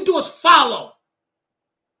only thing you do is follow.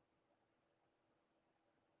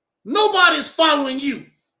 Nobody's following you.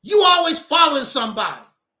 You always following somebody.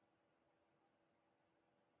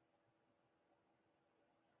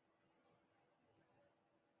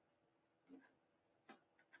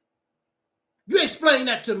 You explain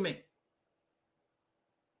that to me.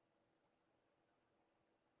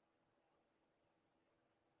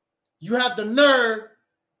 You have the nerve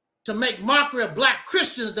to make mockery of black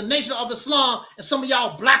Christians, the nation of Islam, and some of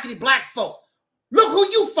y'all blackity black folks. Look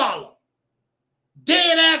who you follow.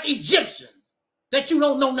 Dead ass Egyptians that you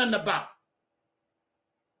don't know nothing about.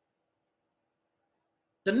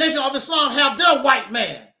 The nation of Islam have their white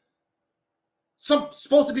man.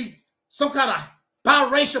 Supposed to be some kind of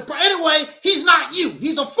biracial. Anyway, he's not you.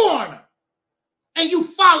 He's a foreigner. And you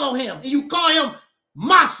follow him and you call him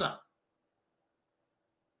Massa.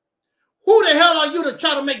 Who the hell are you to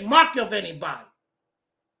try to make mockery of anybody?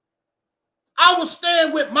 I will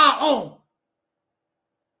stand with my own.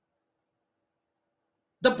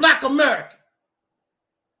 The black American.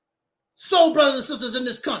 Soul brothers and sisters in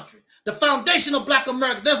this country. The foundation of black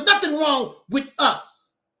America. There's nothing wrong with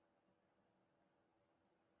us.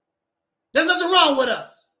 There's nothing wrong with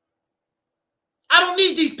us. I don't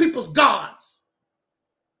need these people's gods.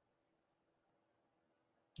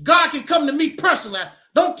 God can come to me personally.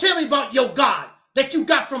 Don't tell me about your God that you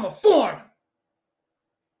got from a foreigner.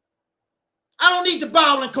 I don't need the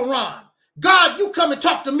Bible and Quran. God, you come and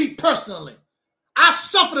talk to me personally. I've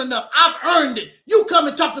suffered enough. I've earned it. You come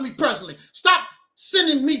and talk to me personally. Stop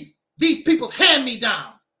sending me these people's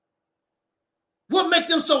hand-me-downs. What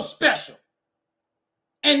makes them so special?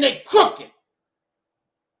 And they crooked.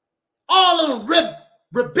 All of them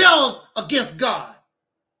rebels against God.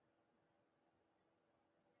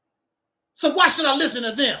 So why should I listen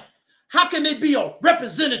to them? How can they be a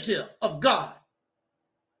representative of God?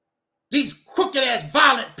 These crooked-ass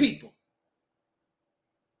violent people.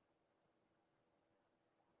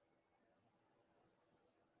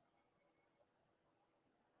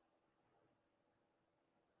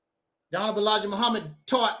 The Honorable Elijah Muhammad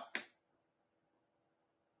taught,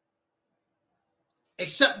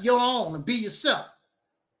 accept your own and be yourself.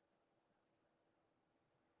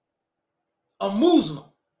 A Muslim.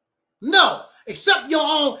 No, accept your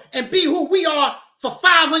own and be who we are for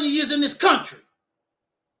 500 years in this country.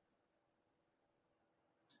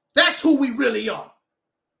 That's who we really are.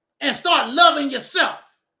 And start loving yourself.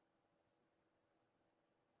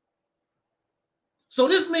 So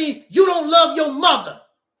this means you don't love your mother,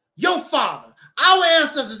 your father, our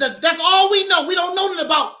ancestors. That's all we know. We don't know nothing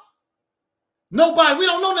about nobody. We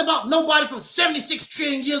don't know nothing about nobody from 76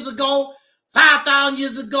 trillion years ago, 5,000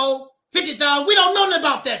 years ago, 50,000. We don't know nothing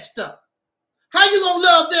about that stuff. How you gonna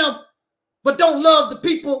love them but don't love the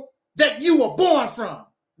people that you were born from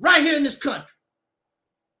right here in this country?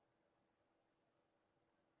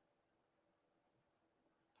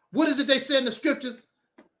 What is it they say in the scriptures?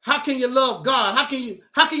 How can you love God? How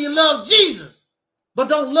can you love Jesus, but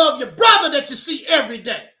don't love your brother that you see every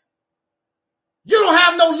day? You don't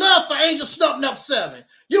have no love for Angel Snubbing Up 7.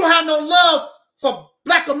 You don't have no love for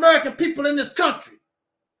Black American people in this country.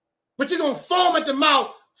 But you're going to foam at the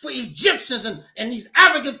mouth for Egyptians and these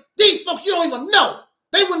African, these folks you don't even know.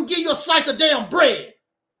 They wouldn't give you a slice of damn bread.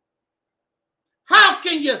 How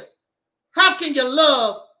can you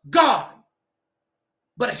love God,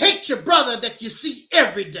 but hate your brother that you see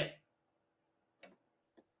every day?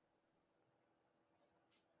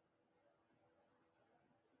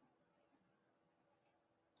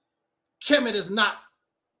 Kemetic is not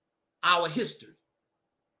our history.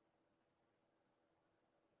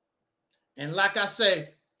 And like I say,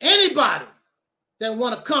 anybody that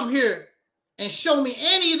want to come here and show me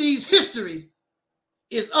any of these histories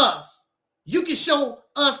is us. You can show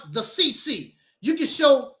us the CC. You can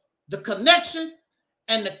show the connection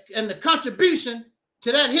and the contribution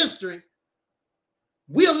to that history.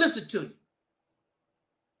 We'll listen to you.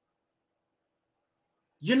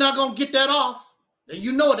 You're not gonna get that off. And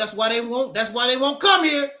you know it. That's why they won't come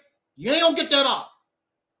here. You ain't gonna get that off.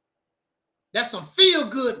 That's some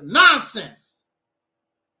feel-good nonsense.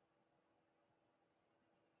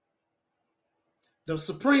 The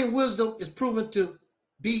supreme wisdom is proven to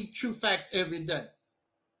be true facts every day.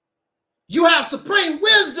 You have supreme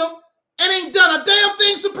wisdom and ain't done a damn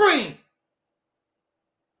thing supreme.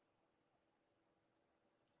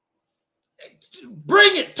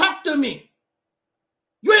 Bring it. Talk to me.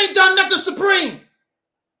 You ain't done nothing supreme.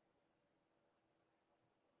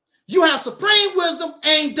 You have supreme wisdom,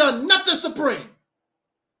 ain't done nothing supreme.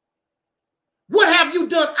 What have you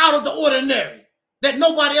done out of the ordinary that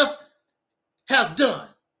nobody else has done?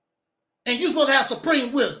 And you're supposed to have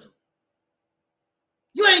supreme wisdom.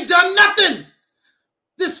 You ain't done nothing.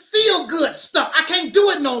 This feel-good stuff, I can't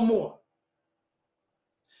do it no more.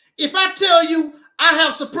 If I tell you I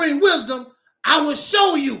have supreme wisdom, I will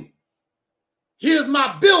show you. Here's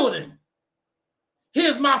my building.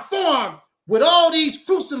 Here's my farm with all these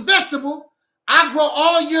fruits and vegetables. I grow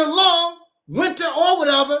all year long, winter or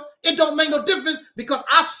whatever. It don't make no difference because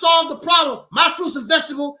I solved the problem. My fruits and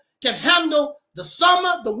vegetables can handle the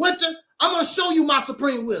summer, the winter. I'm going to show you my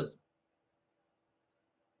supreme wisdom.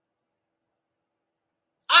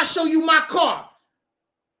 I show you my car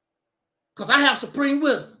because I have supreme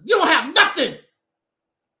wisdom. You don't have nothing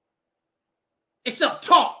except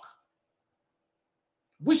talk.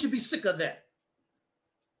 We should be sick of that.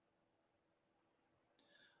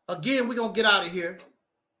 Again, we're going to get out of here.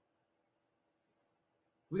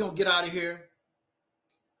 We're going to get out of here.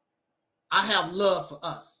 I have love for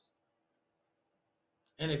us.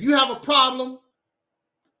 And if you have a problem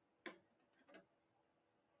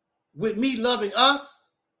with me loving us,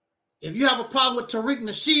 if you have a problem with Tariq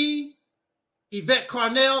Nasheed, Yvette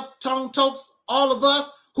Carnell, Tone Tokes, all of us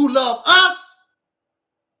who love us,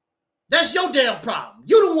 that's your damn problem.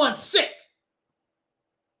 You the one sick.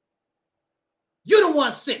 You the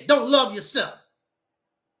one sick. Don't love yourself.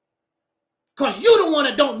 Because you the one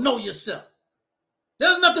that don't know yourself.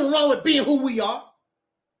 There's nothing wrong with being who we are.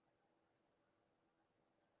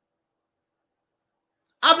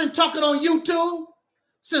 I've been talking on YouTube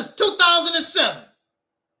since 2007.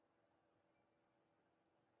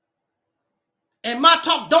 And my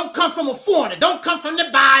talk don't come from a foreigner. It don't come from the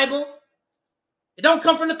Bible. It don't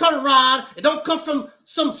come from the Quran. It don't come from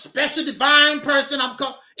some special divine person.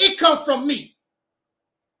 It comes from me.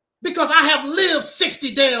 Because I have lived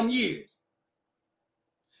 60 damn years.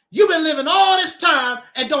 You've been living all this time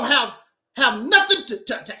and don't have nothing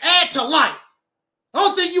to add to life. The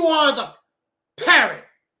only thing you are is a parrot,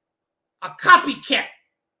 a copycat.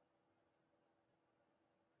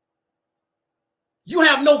 You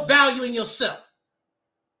have no value in yourself.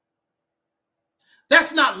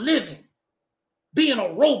 That's not living. Being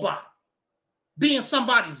a robot. Being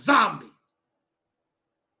somebody's zombie.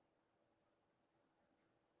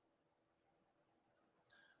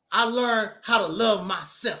 I learned how to love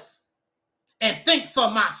myself and think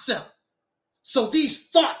for myself. So these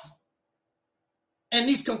thoughts and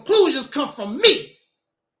these conclusions come from me.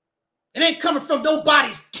 It ain't coming from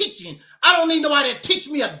nobody's teaching. I don't need nobody to teach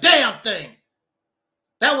me a damn thing.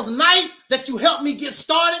 That was nice that you helped me get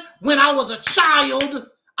started when I was a child.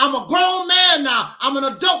 I'm a grown man now. I'm an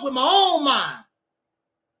adult with my own mind.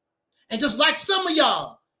 And just like some of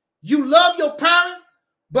y'all, you love your parents,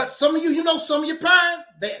 but some of you, some of your parents,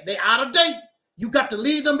 they out of date. You got to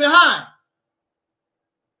leave them behind.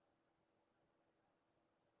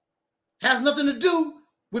 Has nothing to do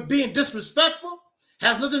with being disrespectful.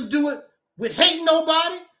 Has nothing to do with hating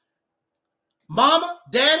nobody. Mama,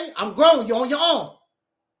 daddy, I'm grown. You're on your own.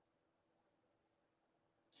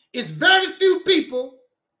 It's very few people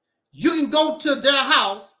you can go to their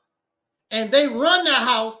house and they run their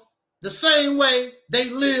house the same way they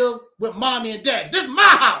live with mommy and daddy. This is my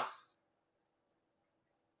house.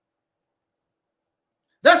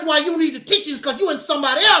 That's why you need the teachers, because you in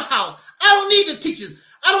somebody else's house. I don't need the teachers.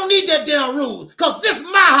 I don't need that damn rules, because this is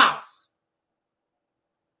my house.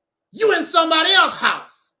 You in somebody else's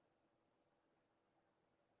house.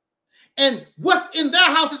 And what's in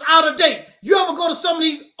their house is out of date. You ever go to some of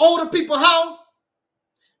these older people's house?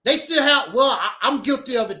 They still have, well, I'm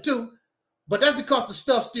guilty of it too, but that's because the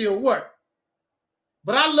stuff still works.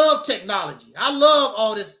 But I love technology. I love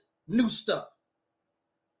all this new stuff.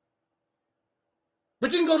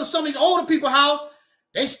 But you can go to some of these older people's house,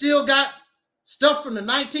 they still got stuff from the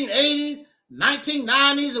 1980s,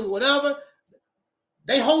 1990s, or whatever.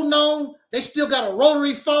 They holding on. They still got a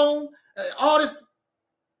rotary phone. All this.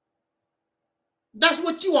 That's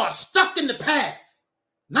what you are, stuck in the past.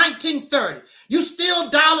 1930. You still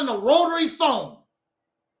dialing a rotary phone.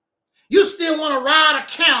 You still want to ride a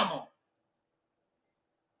camel.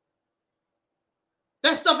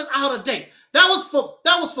 That stuff is out of date. That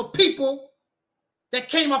was for people that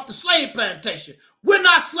came off the slave plantation. We're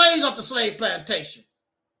not slaves off the slave plantation.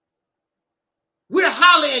 We're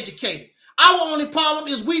highly educated. Our only problem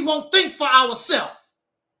is we won't think for ourselves.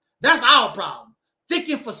 That's our problem.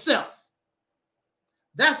 Thinking for self.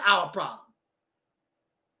 That's our problem.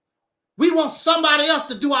 We want somebody else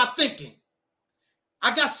to do our thinking.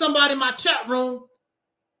 I got somebody in my chat room,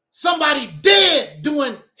 somebody dead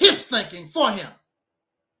doing his thinking for him.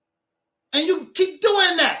 And you can keep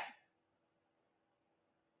doing that.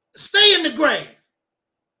 Stay in the grave.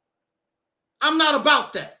 I'm not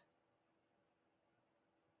about that.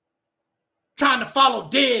 Trying to follow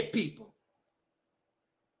dead people.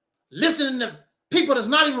 Listening to people that's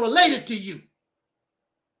not even related to you.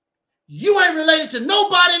 You ain't related to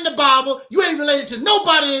nobody in the Bible. You ain't related to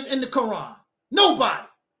nobody in the Quran. Nobody.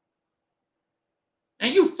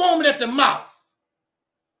 And you foaming at the mouth.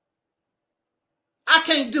 I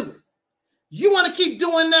can't do it. You want to keep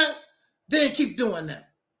doing that? Then keep doing that.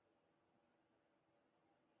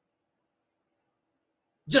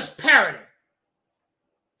 Just parroting.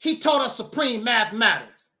 He taught us supreme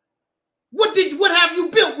mathematics. What have you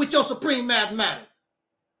built with your supreme mathematics?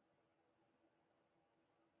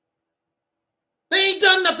 They ain't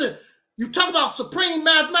done nothing. You talk about supreme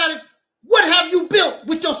mathematics. What have you built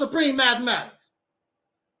with your supreme mathematics?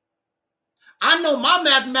 I know my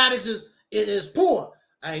mathematics is poor.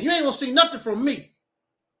 And you ain't gonna see nothing from me.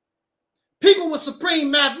 People with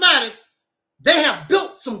supreme mathematics, they have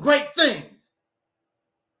built some great things.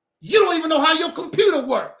 You don't even know how your computer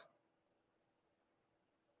works.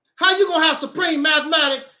 How you gonna have supreme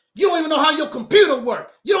mathematics? You don't even know how your computer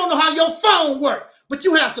works. You don't know how your phone works, but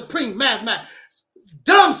you have supreme mathematics. It's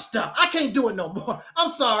dumb stuff. I can't do it no more.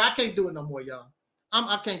 I'm sorry, I can't do it no more, y'all.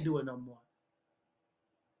 I can't do it no more.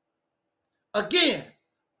 Again,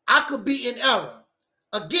 I could be in error.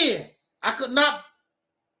 Again, I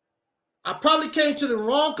probably came to the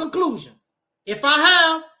wrong conclusion. If I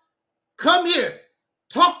have, come here,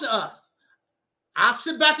 talk to us. I'll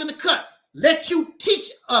sit back in the cut, let you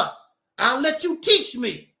teach us. I'll let you teach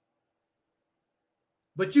me.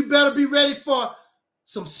 But you better be ready for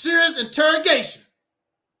some serious interrogation.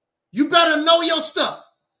 You better know your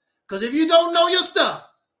stuff. Because if you don't know your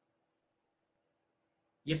stuff,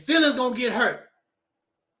 your feelings gonna get hurt.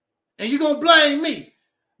 And you're gonna blame me.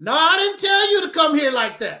 No, I didn't tell you to come here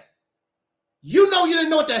like that. You know you didn't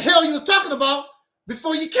know what the hell you was talking about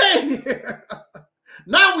before you came here.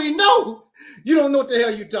 Now we know you don't know what the hell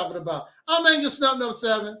you're talking about. I'm Angel Snub number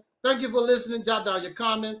 7. Thank you for listening. Jot down your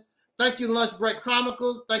comments. Thank you, Lunch Break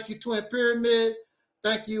Chronicles. Thank you, Twin Pyramid.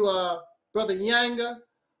 Thank you, Brother Yanga,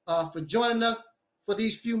 for joining us for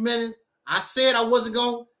these few minutes. I said I wasn't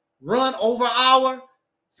going to run over an hour,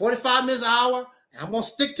 45 minutes an hour. And I'm going to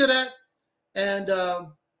stick to that. And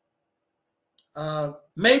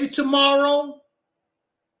maybe tomorrow,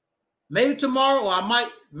 or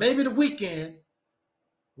maybe the weekend,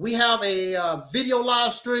 we have a video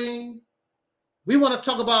live stream. We want to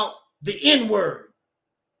talk about the N-word.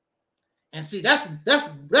 And see, that's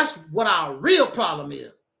what our real problem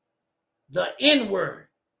is. The N-word.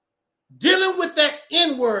 Dealing with that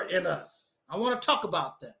N-word in us. I want to talk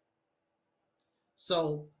about that.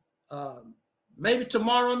 So maybe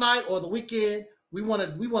tomorrow night or the weekend, we want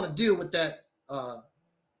to deal with that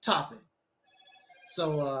topic.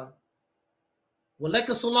 So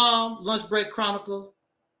Walaikum Salam, Lunch Break Chronicles.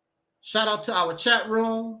 Shout out to our chat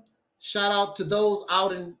room. Shout out to those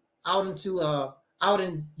out in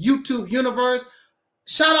YouTube universe.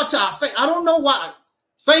 Shout out to our I don't know why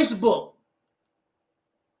Facebook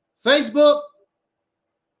Facebook,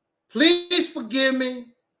 please forgive me.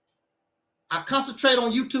 I concentrate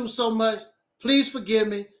on YouTube so much. Please forgive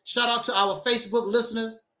me. Shout out to our Facebook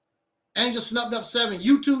listeners. Angel Snubbed Up 7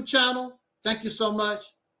 YouTube channel. Thank you so much.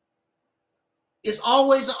 It's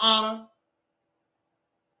always an honor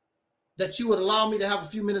that you would allow me to have a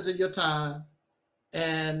few minutes of your time.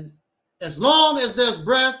 And as long as there's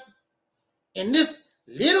breath in this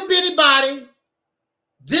little bitty body,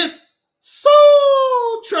 this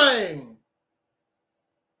soul train,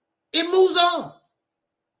 it moves on.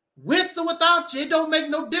 With or without you, it don't make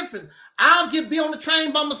no difference. I'll be on the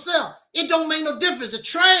train by myself. It don't make no difference. The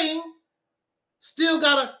train still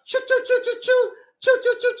gotta choo choo choo choo choo choo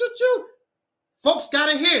choo choo choo choo. Folks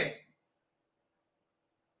gotta hear it.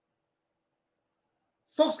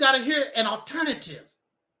 Folks gotta hear an alternative.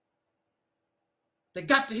 They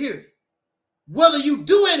got to hear it. Whether you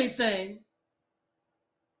do anything,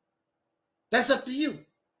 that's up to you.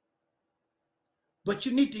 But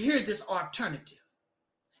you need to hear this alternative.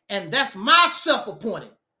 And that's my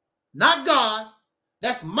self-appointed, not God.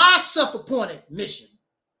 That's my self-appointed mission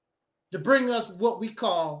to bring us what we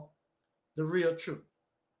call the real truth.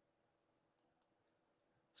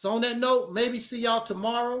 So on that note, maybe see y'all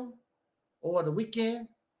tomorrow or the weekend.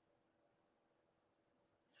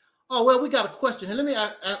 Oh, well, we got a question here. Let me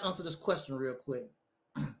answer this question real quick.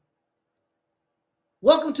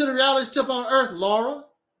 Welcome to the Reality Tip on Earth, Laura.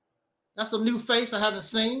 That's a new face I haven't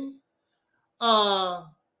seen.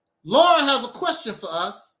 Laura has a question for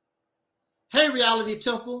us. Hey, Reality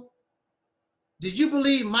Temple, did you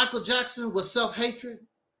believe Michael Jackson was self-hatred?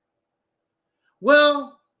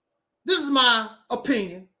 Well, this is my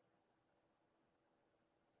opinion.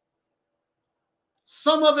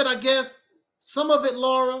 Some of it, I guess, some of it,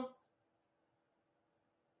 Laura,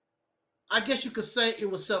 I guess you could say it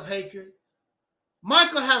was self-hatred.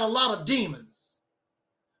 Michael had a lot of demons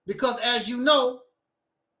because, as you know,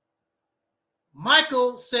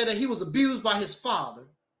 Michael said that he was abused by his father.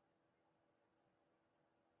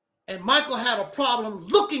 And Michael had a problem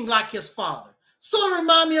looking like his father. Sort of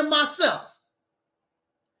remind me of myself.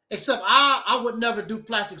 Except I would never do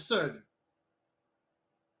plastic surgery.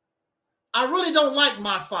 I really don't like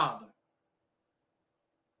my father.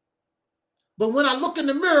 But when I look in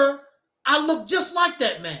the mirror, I look just like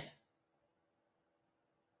that man.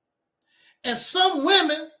 And some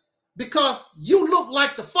women, because you look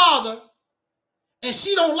like the father, and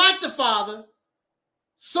she don't like the father,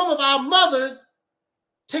 some of our mothers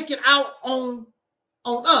take it out on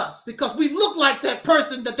us because we look like that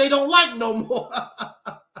person that they don't like no more.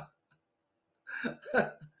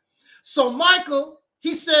 So Michael,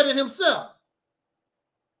 he said it himself.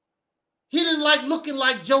 He didn't like looking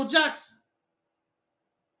like Joe Jackson.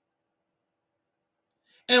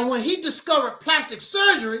 And when he discovered plastic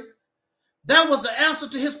surgery, that was the answer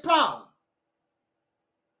to his problem.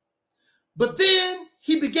 But then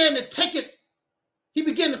he began to take it, he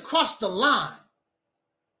began to cross the line.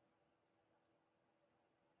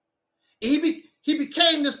 He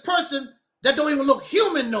became this person that don't even look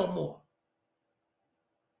human no more.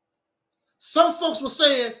 Some folks were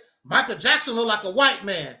saying Michael Jackson looked like a white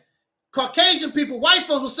man. Caucasian people, white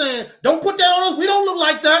folks were saying, don't put that on us. We don't look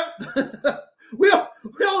like that. we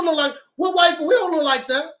don't look like, we're white folks, we don't look like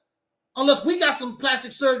that. Unless we got some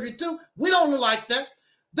plastic surgery too. We don't look like that.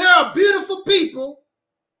 There are beautiful people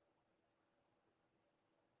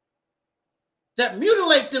that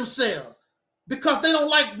mutilate themselves because they don't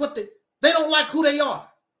like they don't like who they are.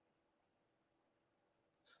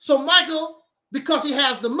 So Michael, because he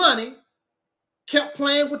has the money, kept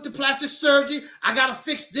playing with the plastic surgery. I got to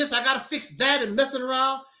fix this, I got to fix that, and messing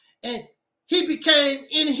around. And he became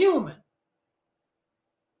inhuman.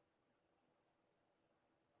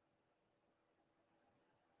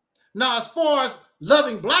 Now, as far as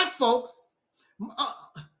loving black folks,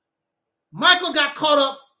 Michael got caught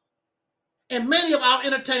up, and many of our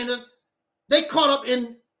entertainers, they caught up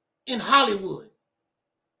in Hollywood.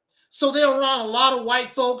 So they're around a lot of white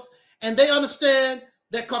folks, and they understand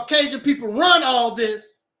that Caucasian people run all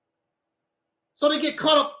this. So they get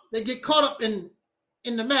caught up in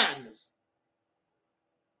the madness.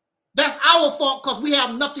 That's our fault because we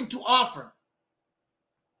have nothing to offer.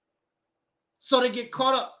 So they get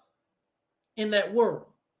caught up in that world.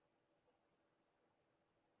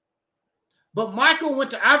 But Michael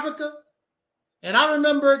went to Africa, and I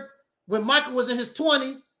remember when Michael was in his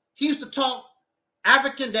 20s, he used to talk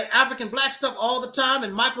African black stuff all the time.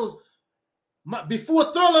 And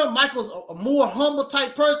before Thriller, Michael's a more humble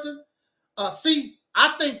type person. See, I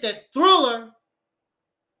think that Thriller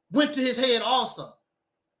went to his head also.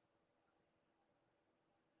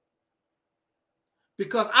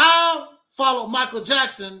 Because I followed Michael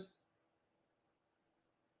Jackson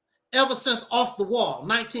ever since Off the Wall,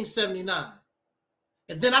 1979.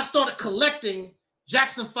 And then I started collecting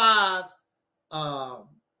Jackson 5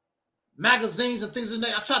 magazines and things like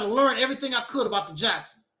that. I tried to learn everything I could about the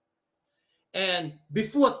Jackson. And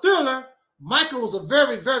before Thriller, Michael was a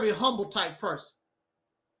very, very humble type person.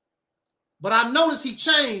 But I noticed he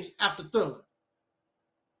changed after Thriller.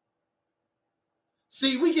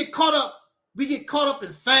 See, we get caught up in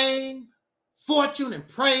fame, fortune, and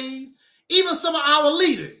praise. Even some of our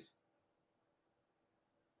leaders.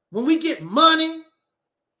 When we get money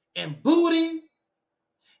and booty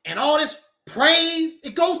and all this praise,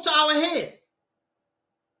 it goes to our head.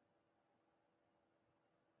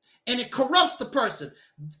 And it corrupts the person.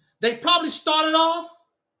 They probably started off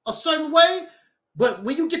a certain way, but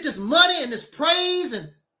when you get this money and this praise and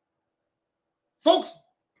folks,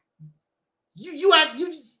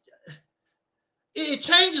 it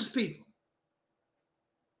changes people.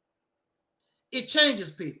 It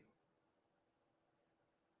changes people.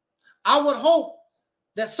 I would hope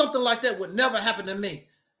that something like that would never happen to me.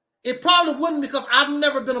 It probably wouldn't, because I've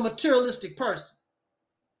never been a materialistic person.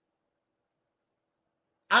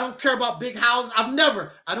 I don't care about big houses.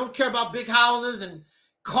 I don't care about big houses and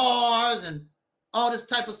cars and all this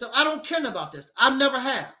type of stuff. I don't care about this. I never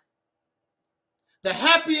have. The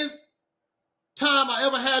happiest time I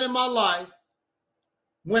ever had in my life,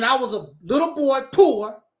 when I was a little boy,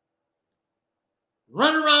 poor,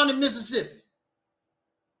 running around in Mississippi.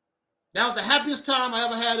 That was the happiest time I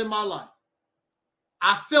ever had in my life.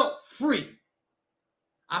 I felt free.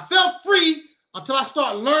 I felt free until I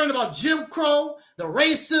started learning about Jim Crow, the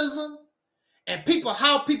racism, and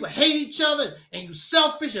how people hate each other, and you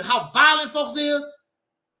selfish, and how violent folks is.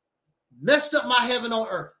 Messed up my heaven on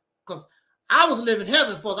earth, because I was living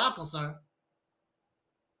heaven as far as I'm concerned.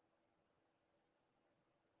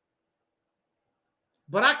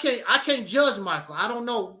 But I can't judge Michael. I don't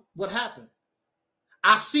know what happened.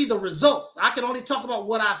 I see the results. I can only talk about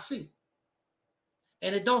what I see.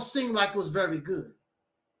 And it don't seem like it was very good.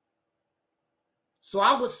 So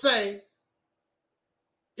I would say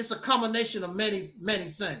it's a combination of many, many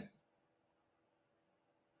things.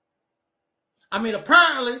 I mean,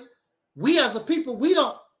 apparently, we as a people, we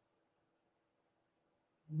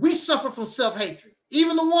suffer from self-hatred.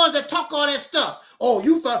 Even the ones that talk all that stuff. Oh,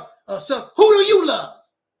 you self, who do you love?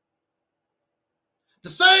 The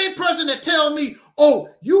same person that tell me, oh,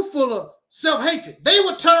 you full of self-hatred, they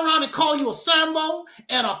would turn around and call you a Sambo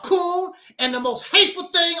and a coon and the most hateful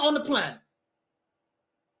thing on the planet.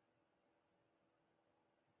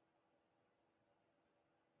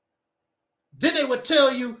 Then they would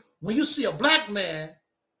tell you, when you see a black man,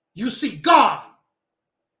 you see God.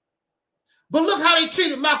 But look how they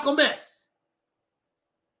treated Malcolm X.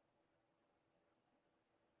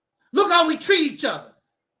 Look how we treat each other.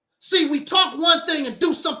 See, we talk one thing and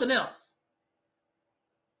do something else.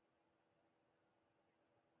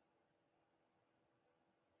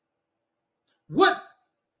 What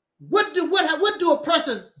do a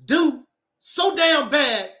person do so damn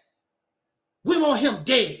bad we want him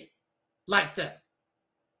dead like that?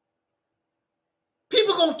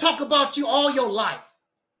 People gonna talk about you all your life.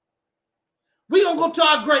 We gonna go to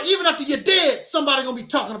our grave. Even after you're dead, somebody gonna be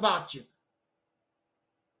talking about you.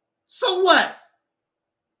 So what?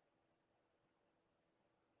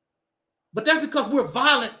 But that's because we're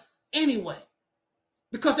violent anyway.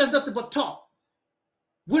 Because there's nothing but talk.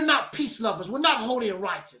 We're not peace lovers. We're not holy and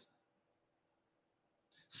righteous.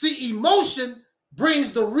 See, emotion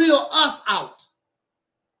brings the real us out.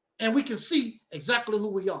 And we can see exactly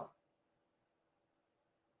who we are.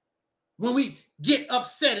 When we get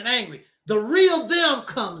upset and angry, the real them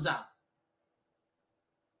comes out.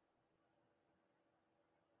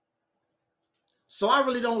 So I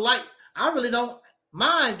really don't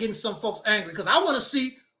mind getting some folks angry, because I want to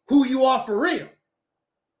see who you are for real.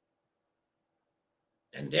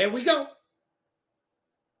 And there we go.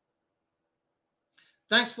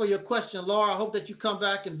 Thanks for your question, Laura. I hope that you come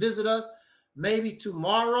back and visit us maybe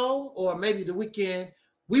tomorrow or maybe the weekend.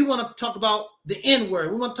 We want to talk about the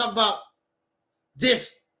N-word. We want to talk about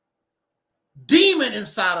this demon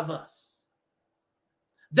inside of us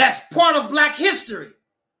that's part of Black history.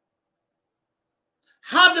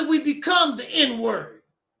 How did we become the N-word?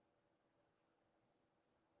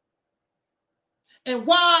 And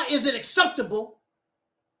why is it acceptable?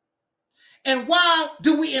 And why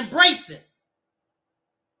do we embrace it?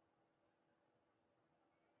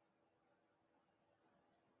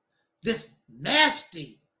 This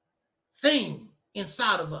nasty thing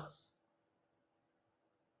inside of us.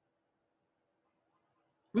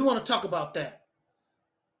 We want to talk about that.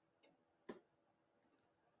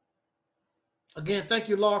 Again, thank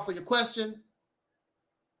you, Laura, for your question.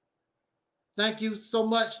 Thank you so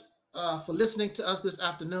much for listening to us this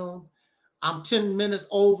afternoon. I'm 10 minutes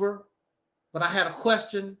over, but I had a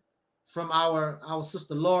question from our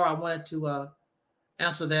sister Laura. I wanted to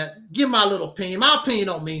answer that. Give my little opinion. My opinion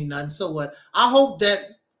don't mean nothing. So what? I hope that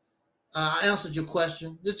I answered your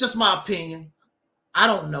question. It's just my opinion. I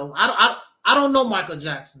don't know. I don't know Michael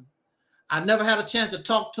Jackson. I never had a chance to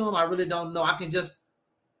talk to him. I really don't know.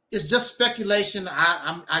 It's just speculation.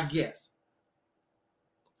 I guess.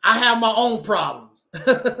 I have my own problems.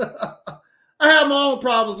 I have my own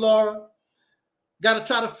problems, Laura. Got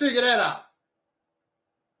to try to figure that out.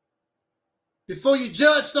 Before you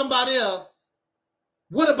judge somebody else,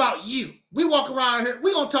 what about you? We walk around here.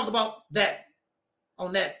 We're going to talk about that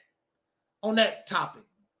on that topic.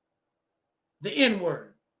 The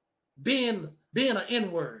N-word. Being an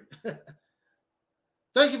N-word.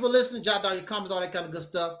 Thank you for listening. Jot down your comments, all that kind of good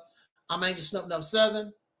stuff. I'm Angel Snuffing Up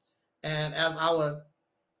 7. And as our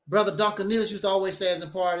brother Duncan Neal's used to always say as in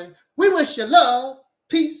party, we wish you love,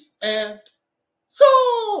 peace, and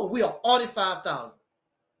soul. We are 45,000.